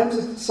in the times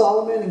of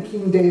Solomon and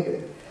King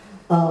David.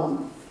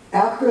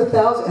 After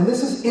 1,000, and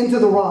this is into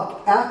the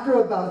rock, after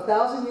about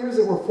 1,000 years,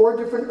 there were 4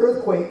 different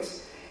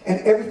earthquakes, and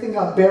everything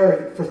got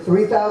buried for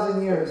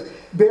 3,000 years.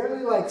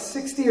 Barely like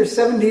 60 or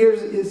 70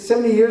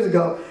 years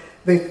ago,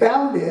 they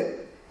found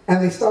it,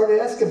 and they started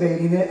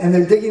excavating it, and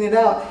they're digging it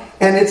out.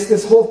 And it's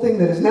this whole thing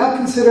that is now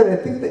considered, I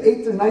think, the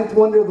 8th or 9th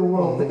wonder of the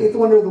world. The 8th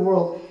wonder of the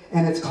world,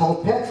 and it's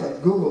called Petra.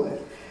 Google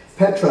it.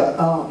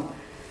 Petra.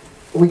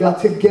 We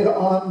got to get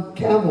on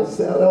camels.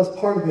 That was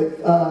part of it.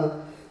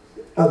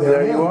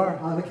 There you are.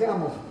 On a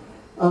camel.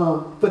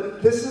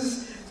 But this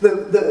is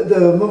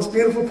the most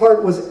beautiful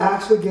part was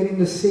actually getting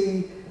to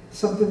see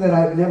something that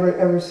I've never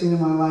ever seen in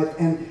my life.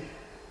 And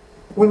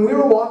when we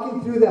were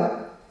walking through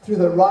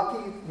the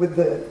rocky with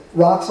the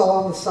rocks all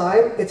on the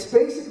side, it's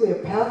basically a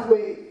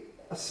pathway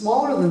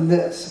smaller than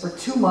this for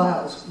 2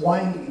 miles,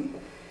 winding.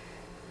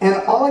 And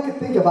all I could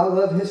think of, I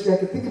love history, I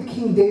could think of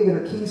King David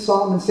or King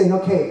Solomon saying,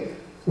 okay,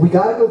 we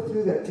got to go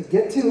through there. To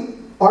get to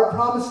our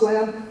promised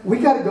land, we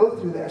got to go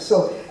through there.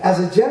 So as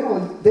a general,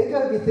 they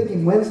got to be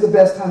thinking, when's the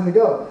best time to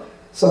go?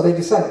 So they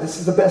decided this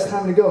is the best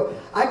time to go.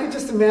 I could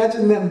just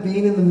imagine them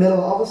being in the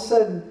middle, all of a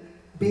sudden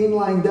being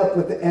lined up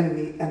with the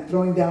enemy and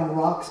throwing down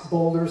rocks,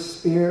 boulders,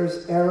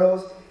 spears,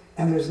 arrows,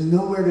 and there's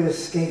nowhere to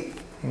escape.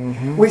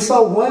 Mm-hmm. We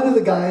saw one of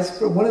the guys,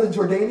 one of the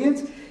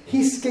Jordanians,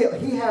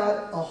 he had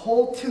a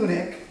whole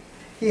tunic.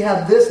 He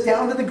had this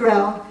down to the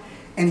ground,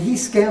 and he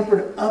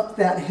scampered up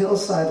that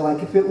hillside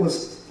like if it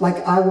was like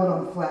I would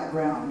on flat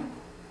ground.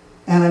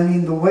 And I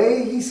mean, the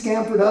way he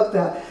scampered up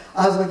that,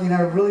 I was like,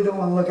 I really don't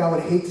want to look. I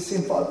would hate to see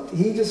him fall.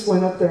 He just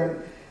went up there.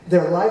 And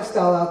their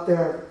lifestyle out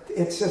there,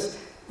 it's just,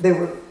 they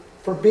were,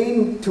 for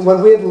being to what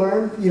we had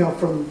learned,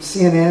 from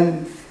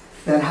CNN,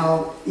 and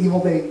how evil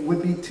they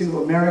would be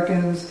to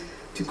Americans,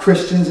 to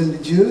Christians, and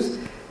to Jews.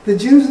 The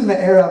Jews and the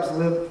Arabs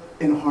live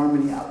in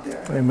harmony out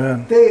there.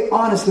 Amen. They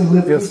honestly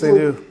live Yes, peacefully, they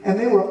do. And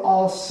they were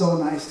all so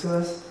nice to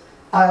us.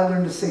 I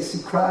learned to say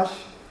sukrash,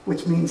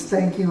 which means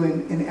thank you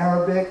in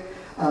Arabic.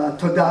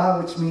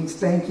 Todah, which means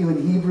thank you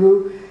in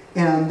Hebrew.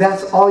 And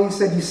that's all you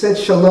said. You said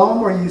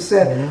shalom, or you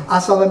said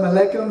assalamu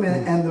alaikum,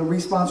 and the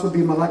response would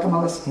be malaikum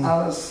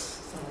alas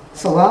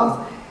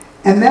salam.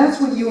 And that's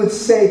what you would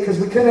say, because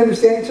we couldn't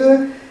understand each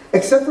other,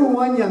 except for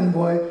one young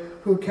boy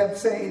who kept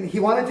saying, he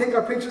wanted to take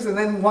our pictures and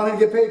then wanted to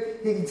get paid.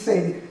 He'd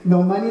say,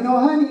 no money, no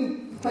honey.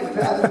 Like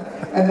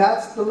that. And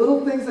that's the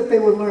little things that they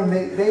would learn.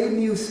 They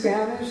knew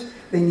Spanish,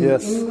 they knew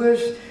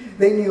English,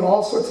 they knew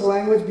all sorts of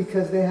language,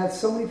 because they had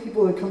so many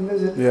people that come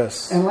visit.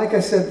 Yes. And like I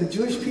said, the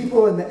Jewish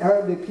people and the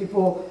Arabic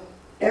people,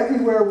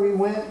 everywhere we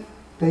went,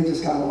 they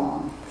just got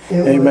along.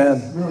 It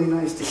was really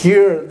nice to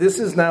hear. This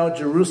is now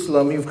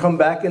Jerusalem. You've come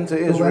back into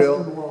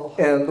Israel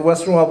and the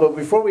Western Wall. But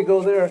before we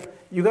go there,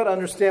 you got to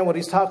understand what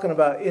he's talking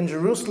about. In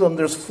Jerusalem,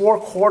 there's 4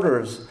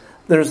 quarters.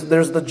 There's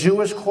the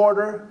Jewish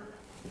quarter,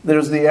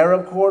 there's the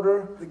Arab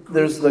quarter,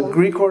 there's the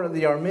Greek quarter,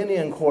 the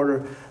Armenian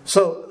quarter.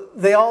 So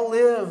they all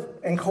live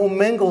and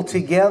commingle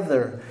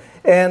together.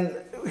 And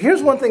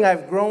here's one thing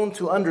I've grown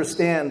to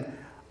understand.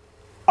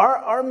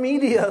 Our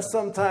media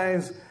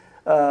sometimes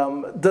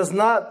does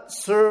not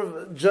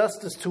serve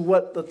justice to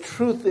what the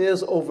truth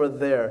is over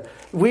there.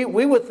 We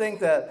would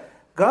think that,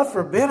 God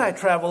forbid I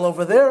travel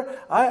over there,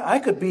 I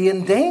could be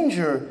in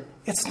danger.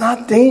 It's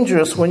not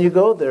dangerous when you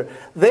go there.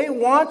 They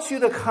want you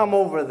to come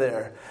over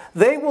there.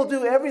 They will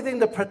do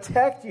everything to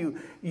protect you.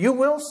 You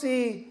will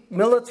see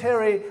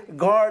military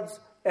guards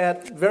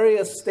at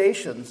various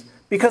stations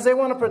because they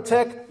want to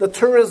protect the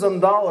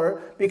tourism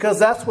dollar, because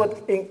that's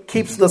what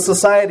keeps the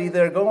society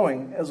there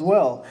going as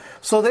well.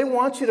 So they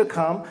want you to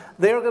come.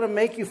 They're going to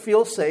make you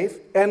feel safe,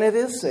 and it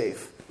is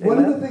safe. One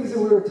of the things that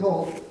we were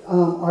told,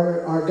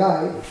 our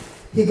guide,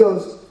 he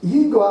goes,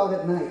 you can go out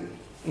at night,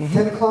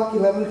 10 o'clock,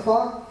 11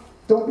 o'clock,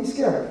 don't be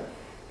scared.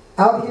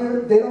 Out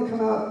here, they don't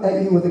come out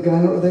at you with a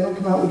gun, or they don't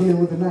come out with you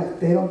with a knife.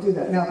 They don't do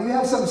that. Now, if you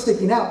have something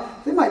sticking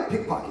out, they might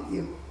pickpocket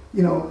you,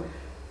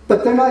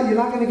 but you're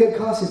not going to get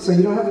caught, so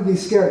you don't have to be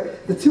scared.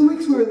 The 2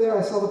 weeks we were there,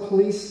 I saw the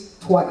police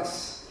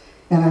twice,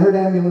 and I heard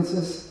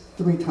ambulances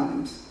 3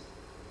 times.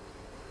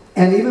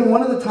 And even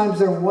one of the times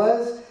there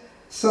was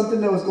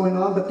something that was going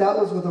on, but that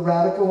was with a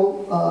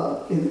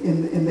radical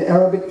in the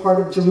Arabic part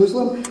of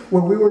Jerusalem,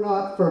 where we were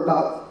not, for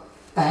about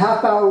a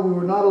half hour, we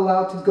were not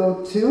allowed to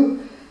go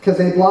to, because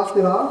they blocked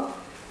it off.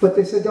 But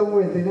they said, don't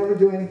worry, they never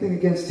do anything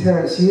against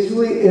terrorists.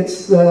 Usually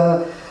it's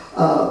the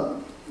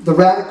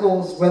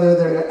radicals, whether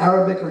they're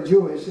Arabic or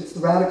Jewish, it's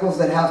the radicals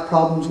that have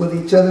problems with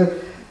each other.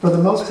 For the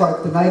most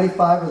part, the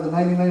 95 or the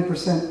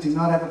 99% do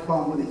not have a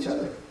problem with each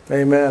other.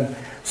 Amen.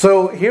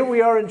 So here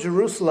we are in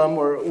Jerusalem,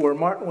 where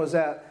Martin was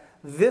at.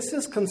 This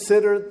is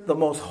considered the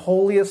most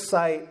holiest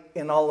site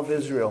in all of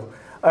Israel.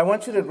 I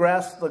want you to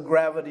grasp the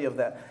gravity of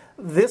that.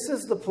 This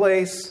is the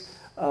place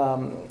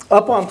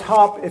up on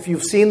top, if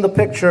you've seen the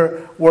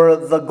picture, where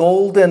the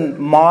Golden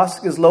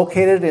Mosque is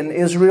located in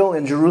Israel,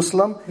 in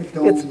Jerusalem.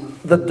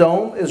 The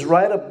dome is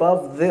right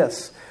above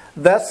this.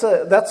 That's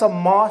a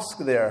mosque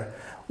there,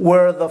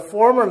 where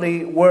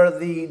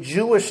the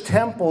Jewish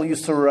temple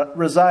used to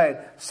reside.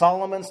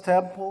 Solomon's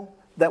temple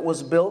that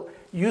was built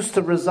used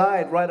to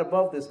reside right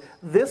above this.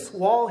 This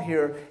wall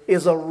here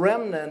is a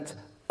remnant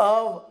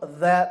of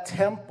that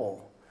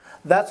temple.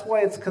 That's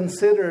why it's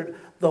considered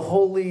the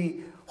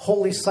holy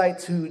site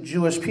to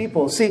Jewish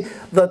people. See,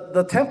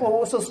 the temple,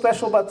 what was so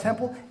special about the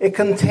temple? It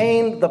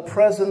contained the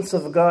presence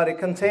of God. It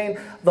contained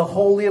the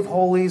Holy of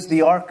Holies,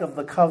 the Ark of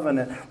the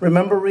Covenant.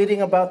 Remember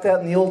reading about that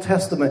in the Old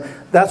Testament?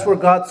 That's where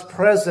God's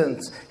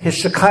presence, His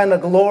Shekinah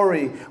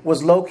glory,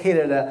 was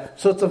located at.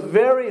 So it's a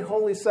very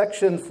holy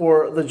section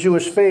for the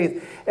Jewish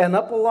faith. And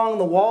up along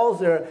the walls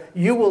there,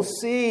 you will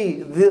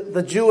see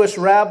the Jewish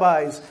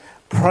rabbis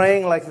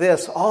praying like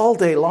this all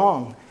day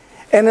long.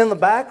 And in the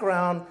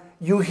background,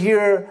 you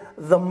hear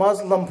the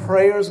Muslim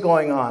prayers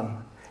going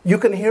on. You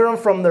can hear them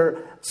from their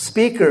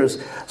speakers.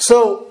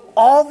 So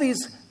all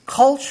these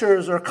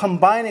cultures are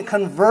combining,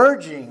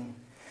 converging.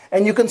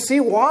 And you can see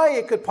why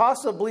it could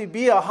possibly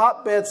be a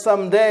hotbed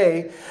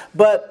someday.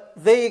 But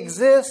they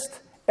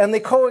exist and they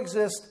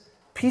coexist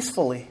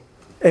peacefully.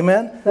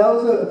 Amen? That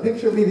was a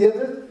picture of me.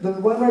 The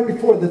one right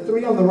before, the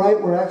 3 on the right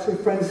were actually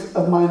friends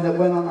of mine that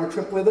went on our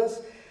trip with us.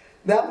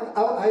 That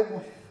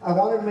one, I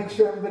wanted to make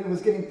sure everybody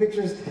was getting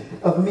pictures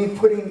of me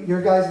putting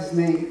your guys'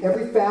 name.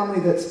 Every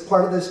family that's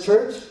part of this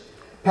church,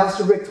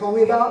 Pastor Rick told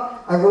me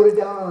about, I wrote it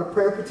down on a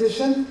prayer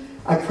petition.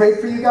 I prayed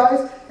for you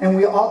guys, and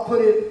we all put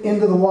it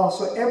into the wall.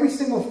 So every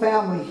single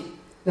family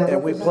that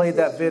and we played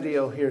that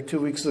video here 2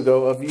 weeks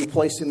ago of you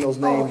placing those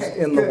names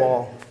in the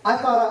wall. I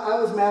thought I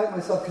was mad at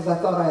myself because I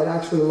thought I had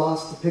actually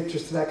lost the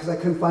pictures to that because I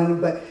couldn't find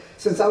them. But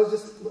since I was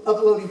just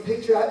uploading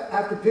picture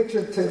after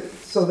picture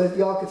so that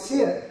y'all could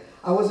see it,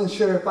 I wasn't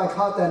sure if I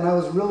caught that, and I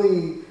was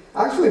really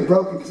actually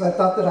broken because I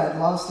thought that I had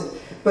lost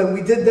it. But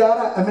we did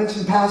that. I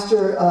mentioned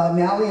Pastor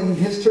Nally and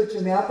his church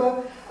in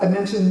Napa. I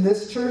mentioned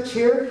this church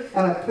here,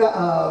 and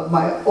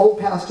my old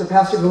pastor,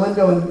 Pastor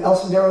Galindo in El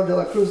Sendero de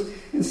la Cruz,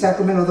 in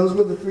Sacramento. Those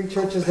were the 3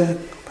 churches, and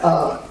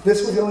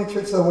this was the only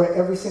church though, where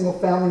every single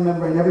family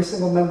member and every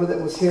single member that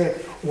was here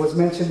was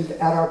mentioned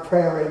at our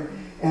prayer,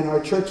 and our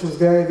church was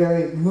very,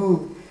 very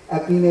moved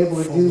at being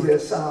able to do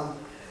this.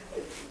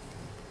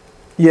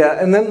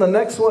 Yeah, and then the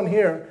next one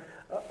here,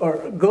 or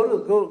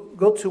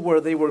go to where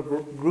they were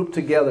grouped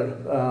together.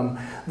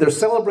 They're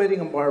celebrating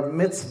a bar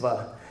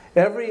mitzvah.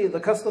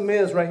 The custom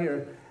is right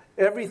here.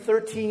 Every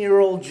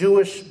 13-year-old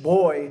Jewish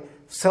boy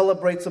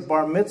celebrates a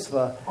bar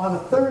mitzvah on a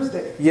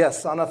Thursday.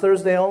 Yes, on a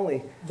Thursday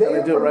only. They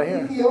are do it from right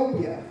here.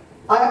 Ethiopia.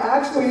 I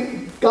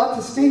actually got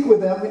to speak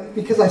with them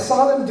because I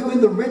saw them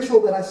doing the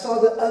ritual that I saw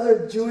the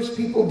other Jewish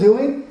people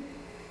doing,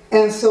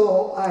 and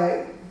so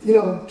I,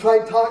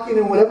 tried talking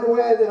in whatever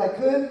way that I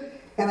could.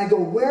 And I go,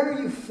 "Where are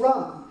you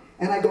from?"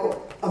 And I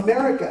go,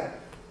 "America,"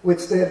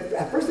 which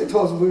at first they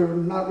told us we were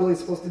not really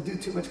supposed to do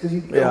too much because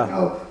you don't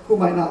know who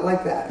might not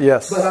like that.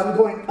 Yes. But I'm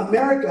going,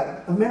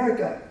 "America,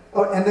 America."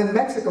 Oh, and then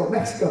Mexico.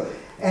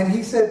 And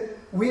he said,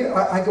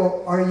 I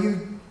go, "Are you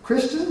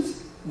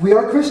Christians?" "We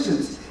are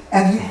Christians."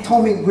 And he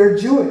told me, "We're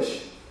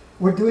Jewish.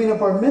 We're doing a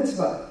bar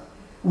mitzvah.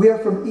 We are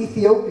from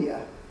Ethiopia."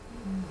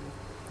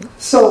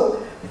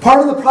 So part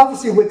of the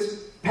prophecy, which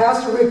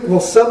Pastor Rick will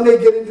someday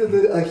get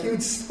into a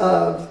huge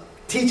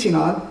teaching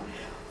on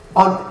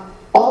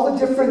all the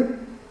different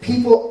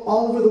people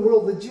all over the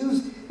world. The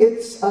Jews,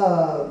 it's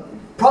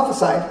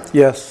prophesied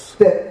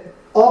that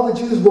all the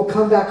Jews will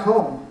come back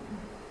home.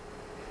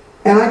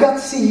 And I got to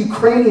see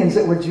Ukrainians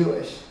that were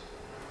Jewish,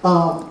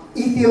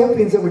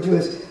 Ethiopians that were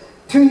Jewish.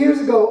 2 years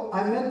ago,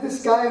 I met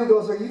this guy who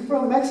goes, "Are you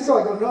from Mexico?"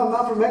 I go, "No, I'm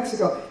not from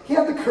Mexico." He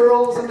had the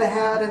curls and the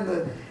hat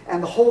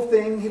and the whole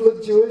thing. He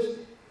looked Jewish.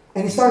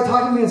 And he started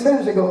talking to me in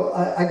Spanish. I go,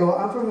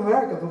 "I'm from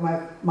America, but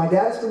my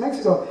dad is from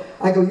Mexico."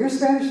 I go, "Your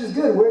Spanish is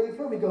good. Where are you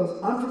from?" He goes,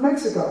 "I'm from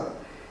Mexico."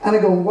 And I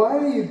go, "Why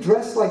are you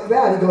dressed like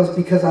that?" He goes,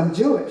 "Because I'm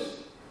Jewish."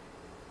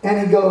 And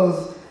he goes,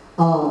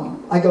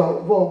 I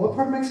go, "Well, what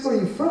part of Mexico are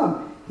you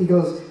from?" He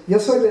goes, "Yo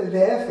soy del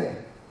DF,"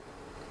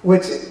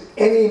 which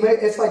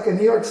it's like a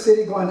New York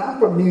City going, "I'm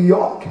from New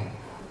York."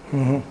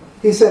 Mm-hmm.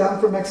 He said, "I'm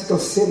from Mexico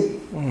City.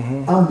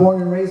 Mm-hmm. I'm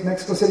born and raised in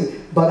Mexico City,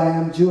 but I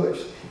am Jewish."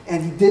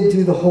 And he did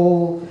do the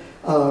whole...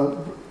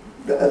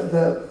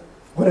 the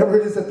whatever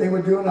it is that they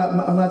were doing,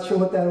 I'm not sure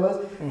what that was,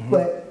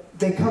 but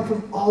they come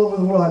from all over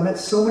the world. I met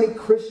so many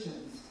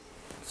Christians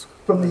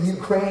from the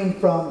Ukraine,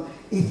 from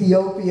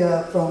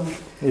Ethiopia, from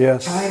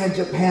China,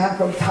 Japan,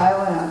 from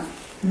Thailand,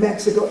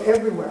 Mexico,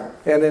 everywhere.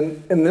 And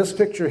in this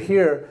picture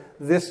here,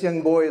 this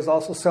young boy is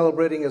also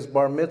celebrating his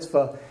bar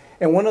mitzvah.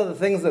 And one of the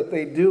things that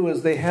they do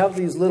is they have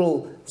these little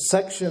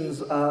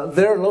sections.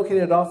 They're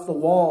located off the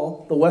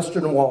wall, the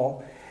western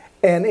wall.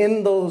 And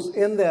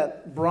in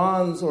that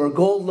bronze or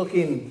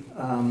gold-looking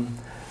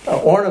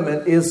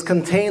ornament is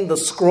contained the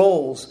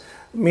scrolls,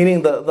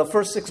 meaning the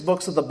first 6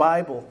 books of the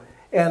Bible.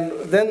 And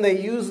then they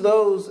use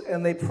those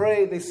and they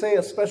pray. They say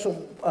a special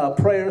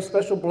prayer,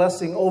 special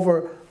blessing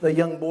over the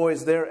young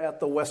boys there at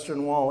the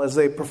western wall as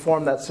they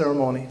perform that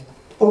ceremony.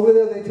 Over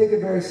there, they take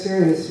it very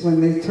serious. When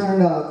they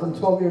turn from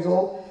 12 years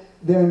old,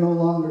 they're no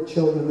longer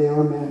children; they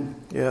are men.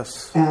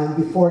 Yes. And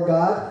before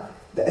God.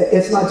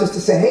 It's not just to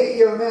say, "Hey,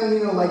 you're a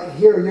man, like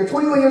here, you're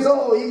 21 years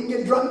old, you can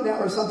get drunk now,"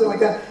 or something like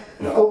that.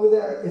 No, over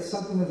there, it's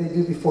something that they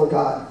do before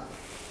God.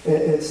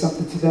 It's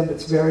something to them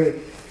that's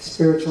very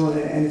spiritual,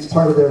 and it's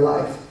part of their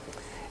life.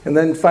 And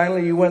then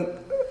finally, you went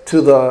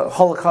to the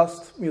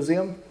Holocaust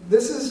Museum?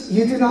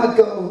 You do not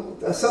go,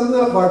 some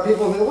of our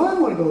people say, "Well, I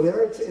don't want to go there,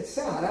 it's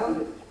sad."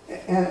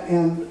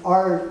 And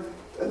our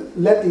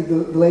Letty,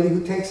 the lady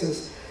who takes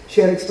us,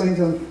 she had explained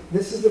to them,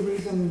 this is the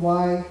reason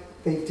why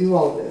they do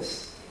all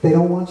this. They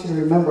don't want you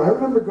to remember. I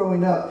remember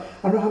growing up.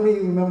 I don't know how many of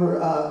you remember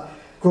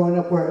growing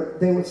up where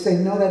they would say,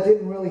 "No, that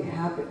didn't really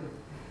happen.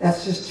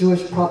 That's just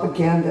Jewish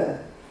propaganda."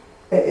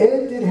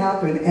 It did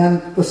happen.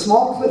 And the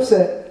small clips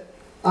that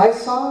I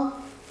saw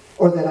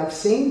or that I've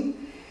seen,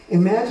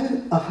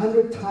 imagine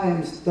 100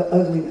 times the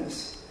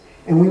ugliness.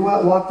 And we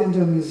walked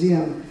into a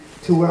museum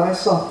to where I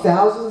saw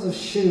thousands of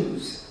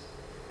shoes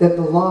that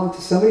belonged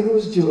to somebody who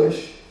was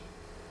Jewish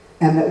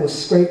and that was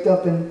scraped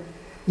up. And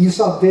you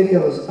saw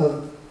videos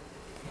of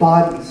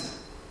bodies,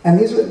 and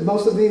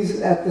most of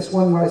these at this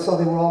one where I saw,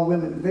 they were all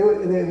women. They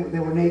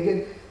were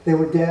naked, they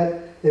were dead,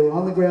 they were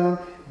on the ground,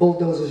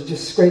 bulldozers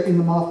just scraping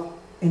them off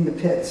in the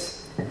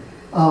pits.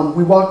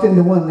 We walked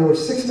into one. There were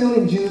 6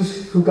 million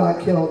Jews who got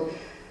killed.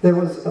 There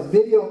was a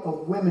video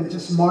of women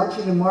just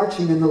marching and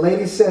marching, and the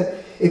lady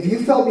said, if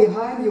you fell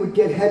behind, you would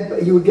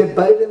get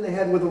butted in the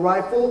head with a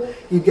rifle,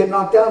 you'd get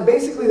knocked down.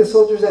 Basically, the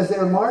soldiers, as they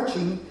were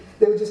marching,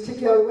 they would just kick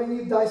you out of the way and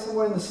you'd die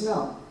somewhere in the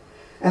snow.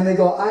 And they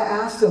go, I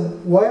asked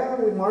them, why are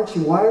we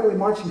marching? Why are we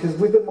marching? Because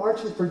we've been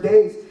marching for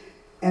days,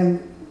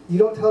 and you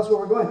don't tell us where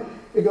we're going.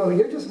 They go,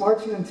 you're just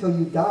marching until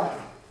you die.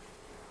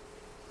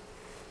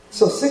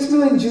 So 6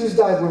 million Jews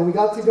died. Where we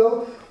got to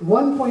go,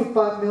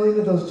 1.5 million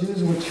of those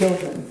Jews were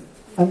children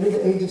under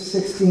the age of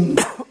 16.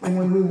 And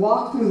when we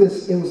walked through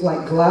this, it was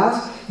like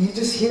glass. You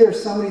just hear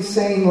somebody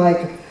saying,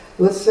 like,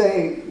 let's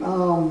say,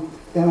 and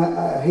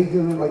I hate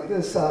doing it like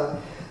this,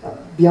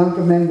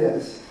 Bianca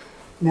Mendez,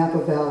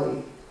 Napa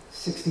Valley.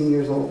 16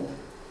 years old.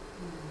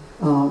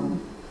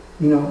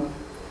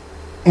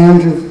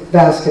 Andrew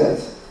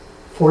Vasquez,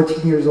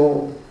 14 years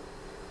old.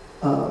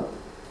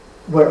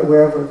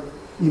 Wherever,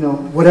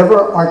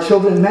 whatever our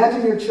children,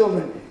 imagine your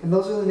children, and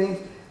those are the names.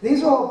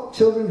 These are all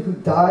children who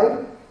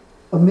died,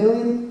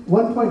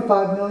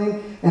 1.5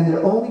 million, and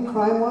their only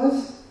crime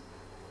was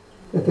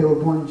that they were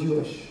born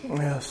Jewish.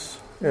 Yes,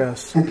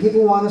 yes. And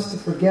people want us to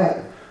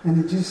forget.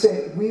 And the Jews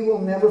say, we will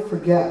never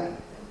forget.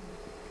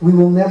 We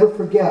will never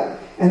forget.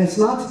 And it's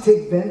not to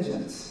take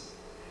vengeance.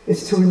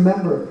 It's to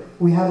remember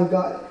we have a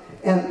God.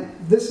 And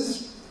this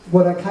is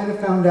what I kind of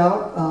found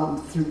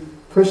out through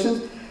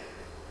Christians.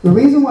 The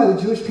reason why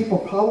the Jewish people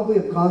probably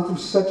have gone through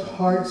such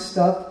hard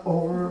stuff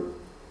over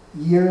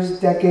years,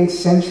 decades,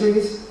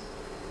 centuries,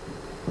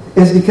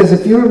 is because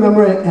if you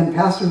remember it, and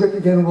Pastor Rick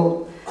again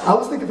I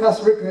was thinking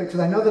Pastor Rick, because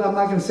I know that I'm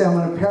not going to say, I'm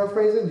going to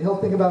paraphrase it, and he'll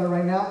think about it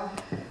right now.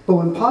 But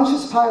when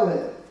Pontius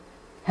Pilate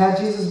had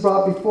Jesus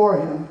brought before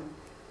him,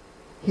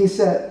 he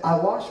said, I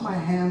wash my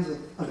hands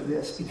of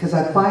this because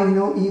I find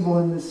no evil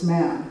in this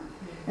man.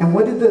 And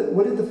what did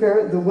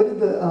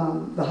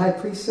the high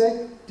priest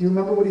say? Do you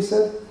remember what he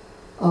said?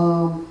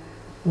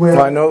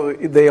 I know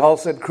they all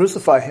said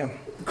crucify him.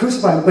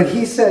 Crucify him, but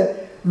he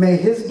said, may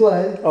his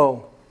blood.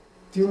 Oh,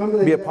 do you remember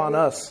that? Be upon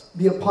us.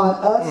 Be upon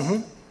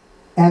us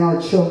and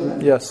our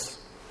children. Yes.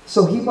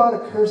 So he brought a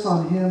curse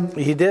on him.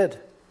 He did.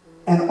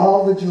 And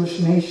all the Jewish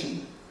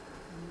nation.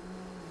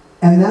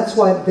 And that's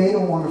why they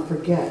don't want to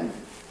forget.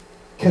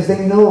 Because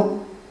they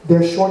know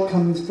their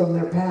shortcomings from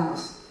their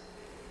past.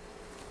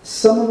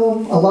 A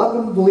lot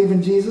of them believe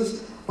in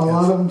Jesus. A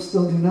lot of them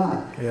still do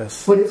not.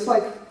 Yes. But it's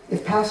like,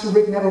 if Pastor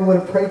Rick never would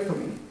have prayed for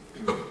me,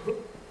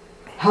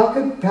 how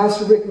could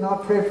Pastor Rick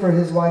not pray for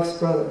his wife's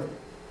brother?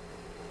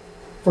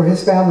 For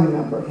his family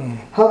member?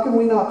 How can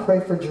we not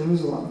pray for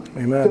Jerusalem?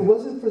 Amen. If it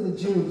wasn't for the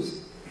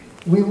Jews,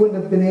 we wouldn't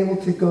have been able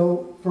to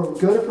go, for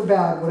good or for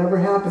bad, whatever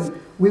happened,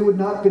 we would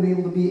not have been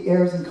able to be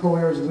heirs and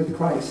co-heirs with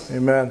Christ.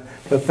 Amen.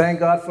 But thank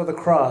God for the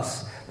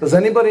cross. Does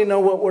anybody know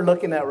what we're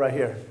looking at right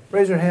here?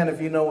 Raise your hand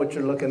if you know what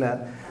you're looking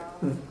at.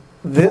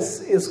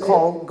 This is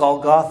called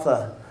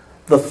Golgotha,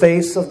 the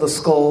face of the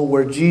skull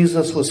where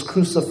Jesus was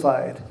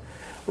crucified.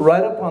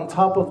 Right up on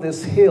top of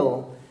this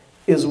hill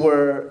is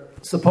where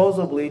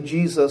supposedly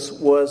Jesus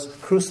was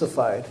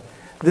crucified.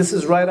 This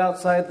is right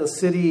outside the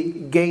city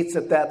gates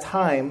at that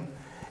time.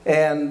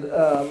 And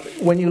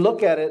when you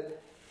look at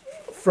it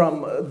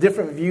from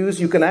different views,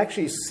 you can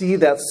actually see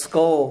that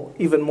skull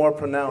even more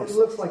pronounced. It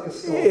looks like a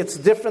skull. It's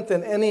different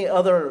than any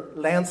other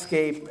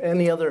landscape,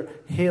 any other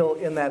hill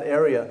in that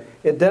area.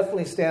 It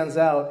definitely stands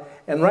out.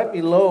 And right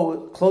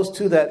below, close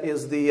to that,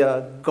 is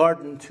the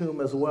garden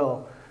tomb as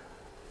well.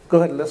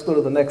 Go ahead, let's go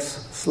to the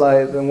next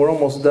slide, and we're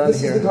almost done here.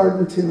 This is the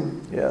garden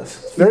tomb.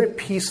 Yes, it's very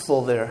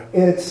peaceful there.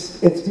 It's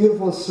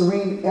beautiful, it's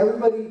serene.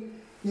 Everybody,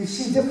 you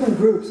see different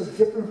groups of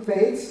different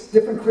faiths,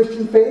 different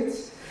Christian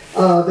faiths.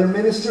 Their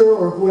minister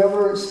or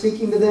whoever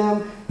speaking to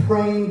them,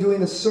 praying,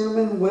 doing a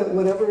sermon,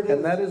 whatever it is.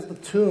 And that is the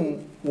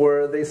tomb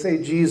where they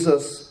say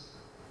Jesus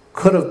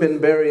could have been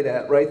buried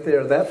at, right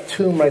there. That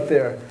tomb right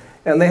there.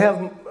 And they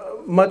have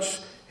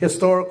much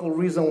historical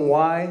reason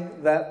why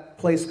that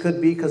place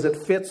could be, because it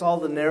fits all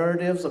the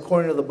narratives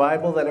according to the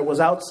Bible, that it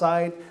was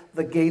outside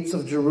the gates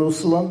of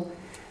Jerusalem.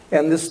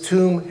 And this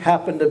tomb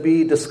happened to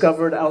be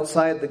discovered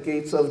outside the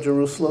gates of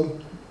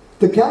Jerusalem.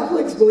 The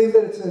Catholics believe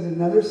that it's at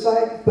another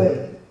site,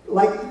 but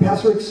like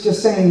Pastor Rick's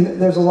just saying,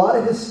 there's a lot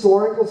of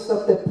historical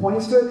stuff that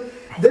points to it.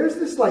 There's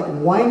this like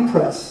wine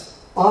press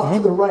off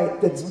to the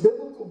right that's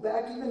biblical,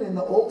 back even in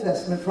the Old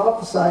Testament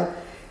prophesied,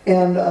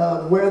 and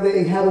where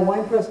they had a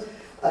wine press.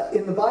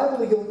 In the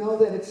Bible, you'll know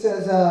that it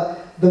says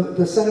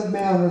the Son of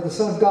Man or the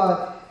Son of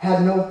God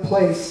had no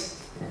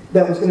place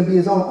that was going to be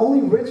his own.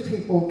 Only rich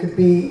people could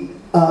be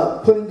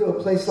put into a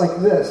place like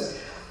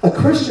this. A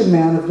Christian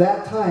man of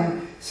that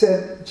time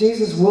said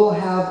Jesus will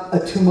have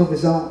a tomb of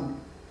his own.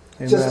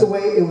 Amen. Just the way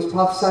it was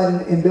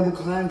prophesied in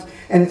biblical times.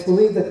 And it's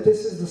believed that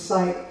this is the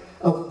site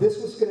of, this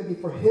was going to be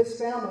for his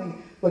family,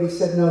 but he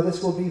said, no,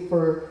 this will be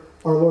for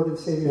our Lord and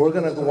Savior. We're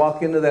going to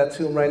walk into that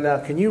tomb right now.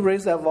 Can you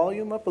raise that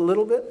volume up a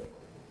little bit?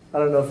 I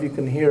don't know if you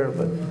can hear,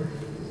 but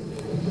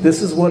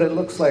this is what it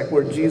looks like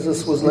where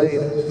Jesus was laid.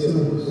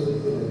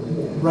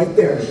 Right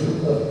there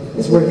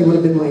is where he would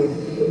have been laid.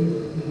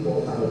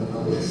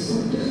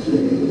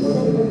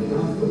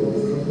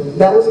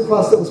 That was a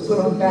cross that was put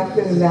on back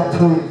then in that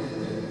time.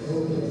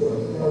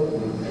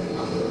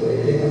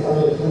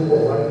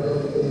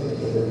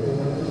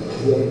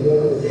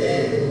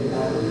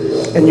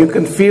 And you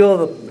can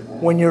feel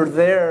when you're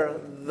there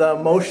the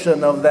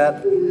emotion of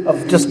that,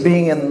 of just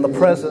being in the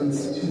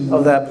presence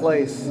of that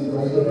place.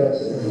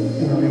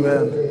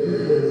 Amen.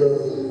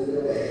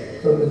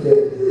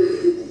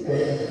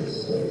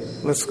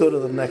 Let's go to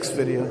the next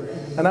video.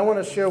 And I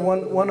want to share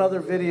one other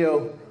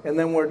video, and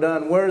then we're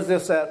done. Where is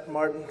this at,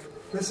 Martin?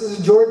 This is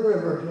the Jordan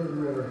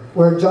River,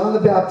 where John the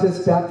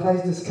Baptist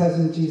baptized his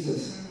cousin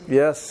Jesus.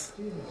 Yes.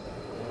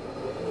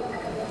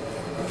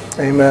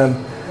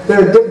 Amen.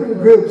 There are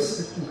different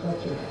groups.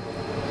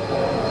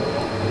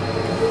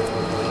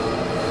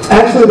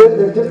 Actually,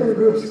 there are different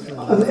groups.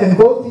 In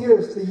both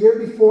years, the year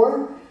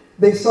before,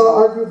 they saw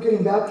our group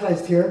getting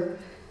baptized here.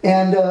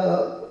 And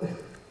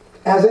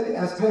as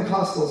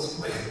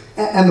Pentecostals,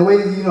 and the way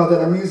that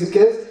our music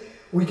is,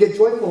 we get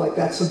joyful like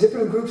that. So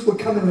different groups would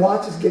come and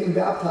watch us getting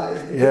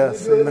baptized.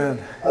 Yes, amen.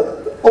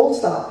 Old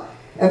style.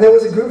 And there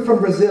was a group from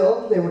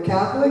Brazil. They were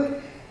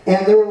Catholic.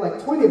 And there were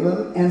like 20 of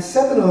them. And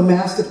 7 of them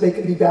asked if they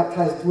could be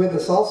baptized with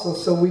us also.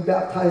 So we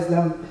baptized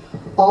them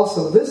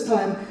also. This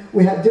time,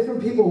 we had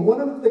different people. One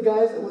of the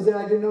guys that was there,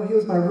 I didn't know he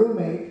was my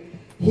roommate.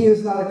 He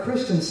was not a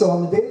Christian. So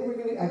on the day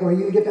that I go, are you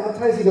going to get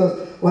baptized? He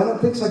goes, well, I don't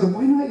think so. I go,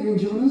 why not? You're in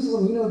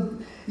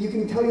Jerusalem. You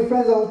can tell your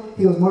friends.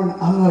 He goes, Martin,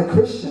 I'm not a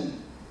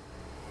Christian.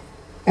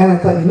 And I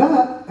thought, you're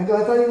not? I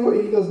go, I thought you were.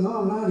 He goes, no,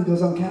 I'm not. He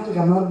goes, I'm Catholic.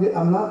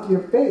 I'm not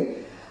your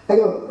faith. I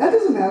go, that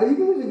doesn't matter. You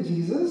believe in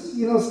Jesus.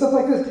 Stuff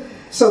like this.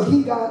 So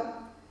he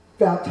got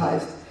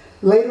baptized.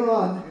 Later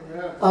on,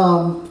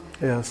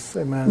 yes,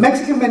 amen.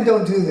 Mexican men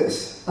don't do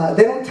this.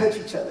 They don't touch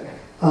each other.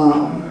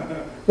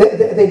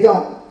 They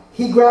don't.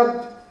 He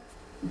grabbed,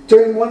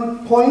 during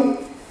one point,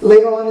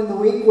 later on in the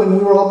week, when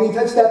we were all being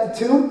touched at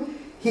the tomb,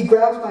 he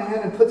grabs my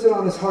hand and puts it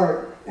on his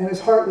heart. And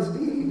his heart was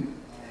beating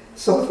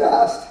so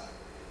fast.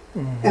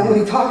 Mm-hmm. And when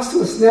he talks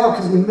to us now,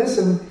 because we miss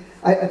him,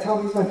 I tell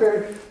him he's my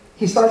favorite.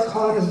 He starts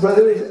calling his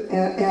brothers,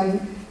 and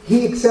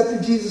he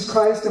accepted Jesus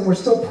Christ, and we're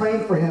still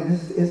praying for him.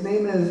 His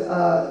name is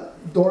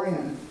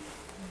Dorian.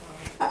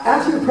 I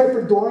asked you to pray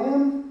for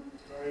Dorian.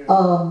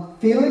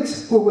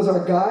 Felix, who was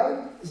our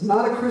guide, is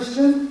not a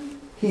Christian.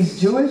 He's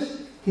Jewish.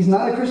 He's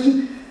not a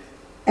Christian.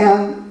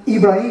 And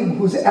Ibrahim,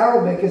 who's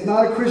Arabic, is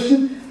not a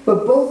Christian.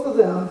 But both of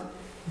them,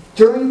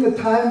 during the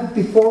time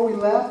before we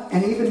left,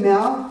 and even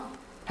now,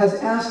 has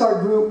asked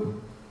our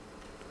group,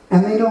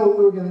 and they know what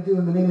we were going to do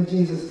in the name of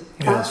Jesus,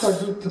 asked our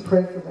group to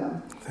pray for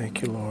them.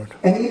 Thank you, Lord.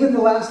 And even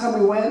the last time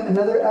we went,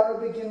 another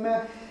Arabic young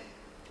man,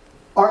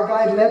 our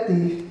guide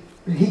Letty,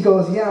 he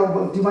goes, yeah,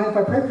 well, do you mind if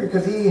I pray for you?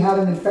 Because he had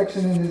an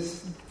infection in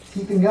his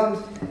teeth and gums.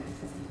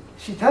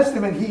 She touched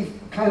him, and he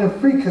kind of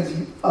freaked because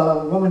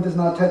a woman does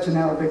not touch an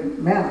Arabic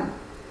man.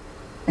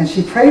 And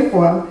she prayed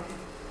for him,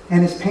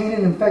 and his pain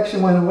and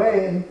infection went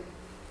away. And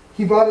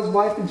he brought his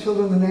wife and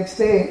children the next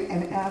day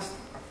and asked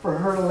for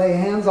her to lay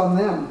hands on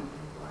them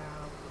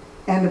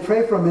and to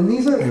pray for them. And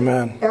these are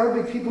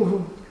Arabic people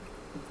who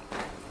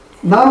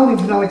not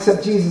only do not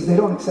accept Jesus, they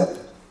don't accept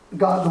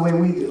God the way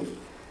we do.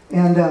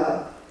 And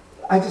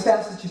I just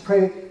ask that you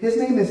pray. His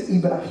name is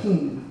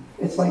Ibrahim.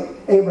 It's like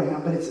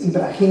Abraham, but it's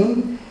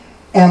Ibrahim.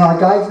 And our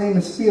guy's name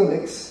is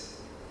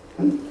Felix.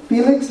 And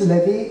Felix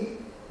Lev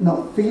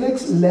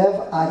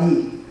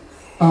Ari.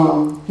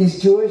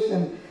 He's Jewish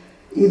and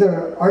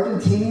either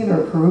Argentinian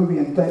or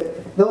Peruvian.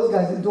 But those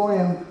guys, and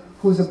Dorian,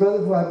 who's a brother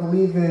who I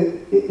believe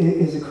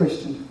is a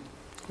Christian.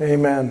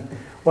 Amen.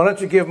 Why don't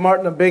you give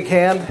Martin a big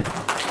hand?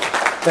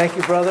 Thank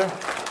you, brother.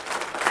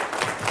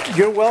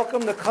 You're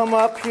welcome to come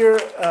up here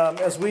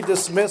as we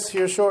dismiss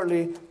here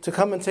shortly to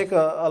come and take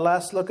a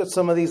last look at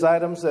some of these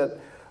items that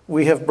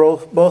we have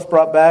both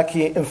brought back.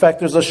 In fact,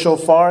 there's a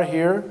shofar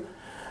here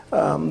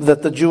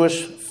that the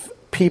Jewish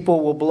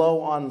people will blow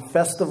on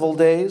festival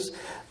days.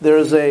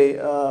 There's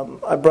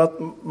I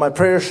brought my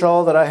prayer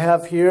shawl that I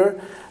have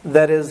here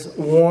that is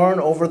worn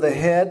over the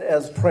head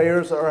as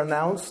prayers are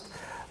announced.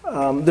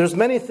 There's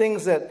many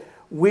things that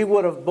we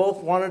would have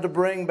both wanted to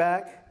bring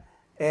back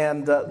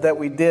and that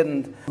we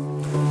didn't.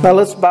 Now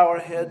let's bow our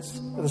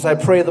heads as I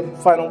pray the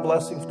final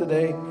blessings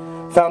today,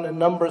 found in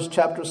Numbers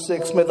chapter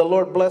 6. May the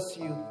Lord bless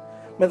you.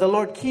 May the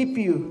Lord keep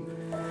you.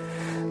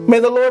 May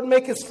the Lord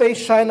make his face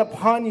shine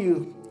upon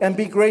you and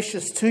be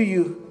gracious to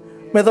you.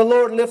 May the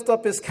Lord lift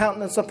up his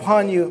countenance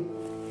upon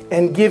you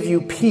and give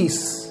you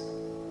peace.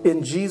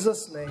 In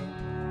Jesus' name.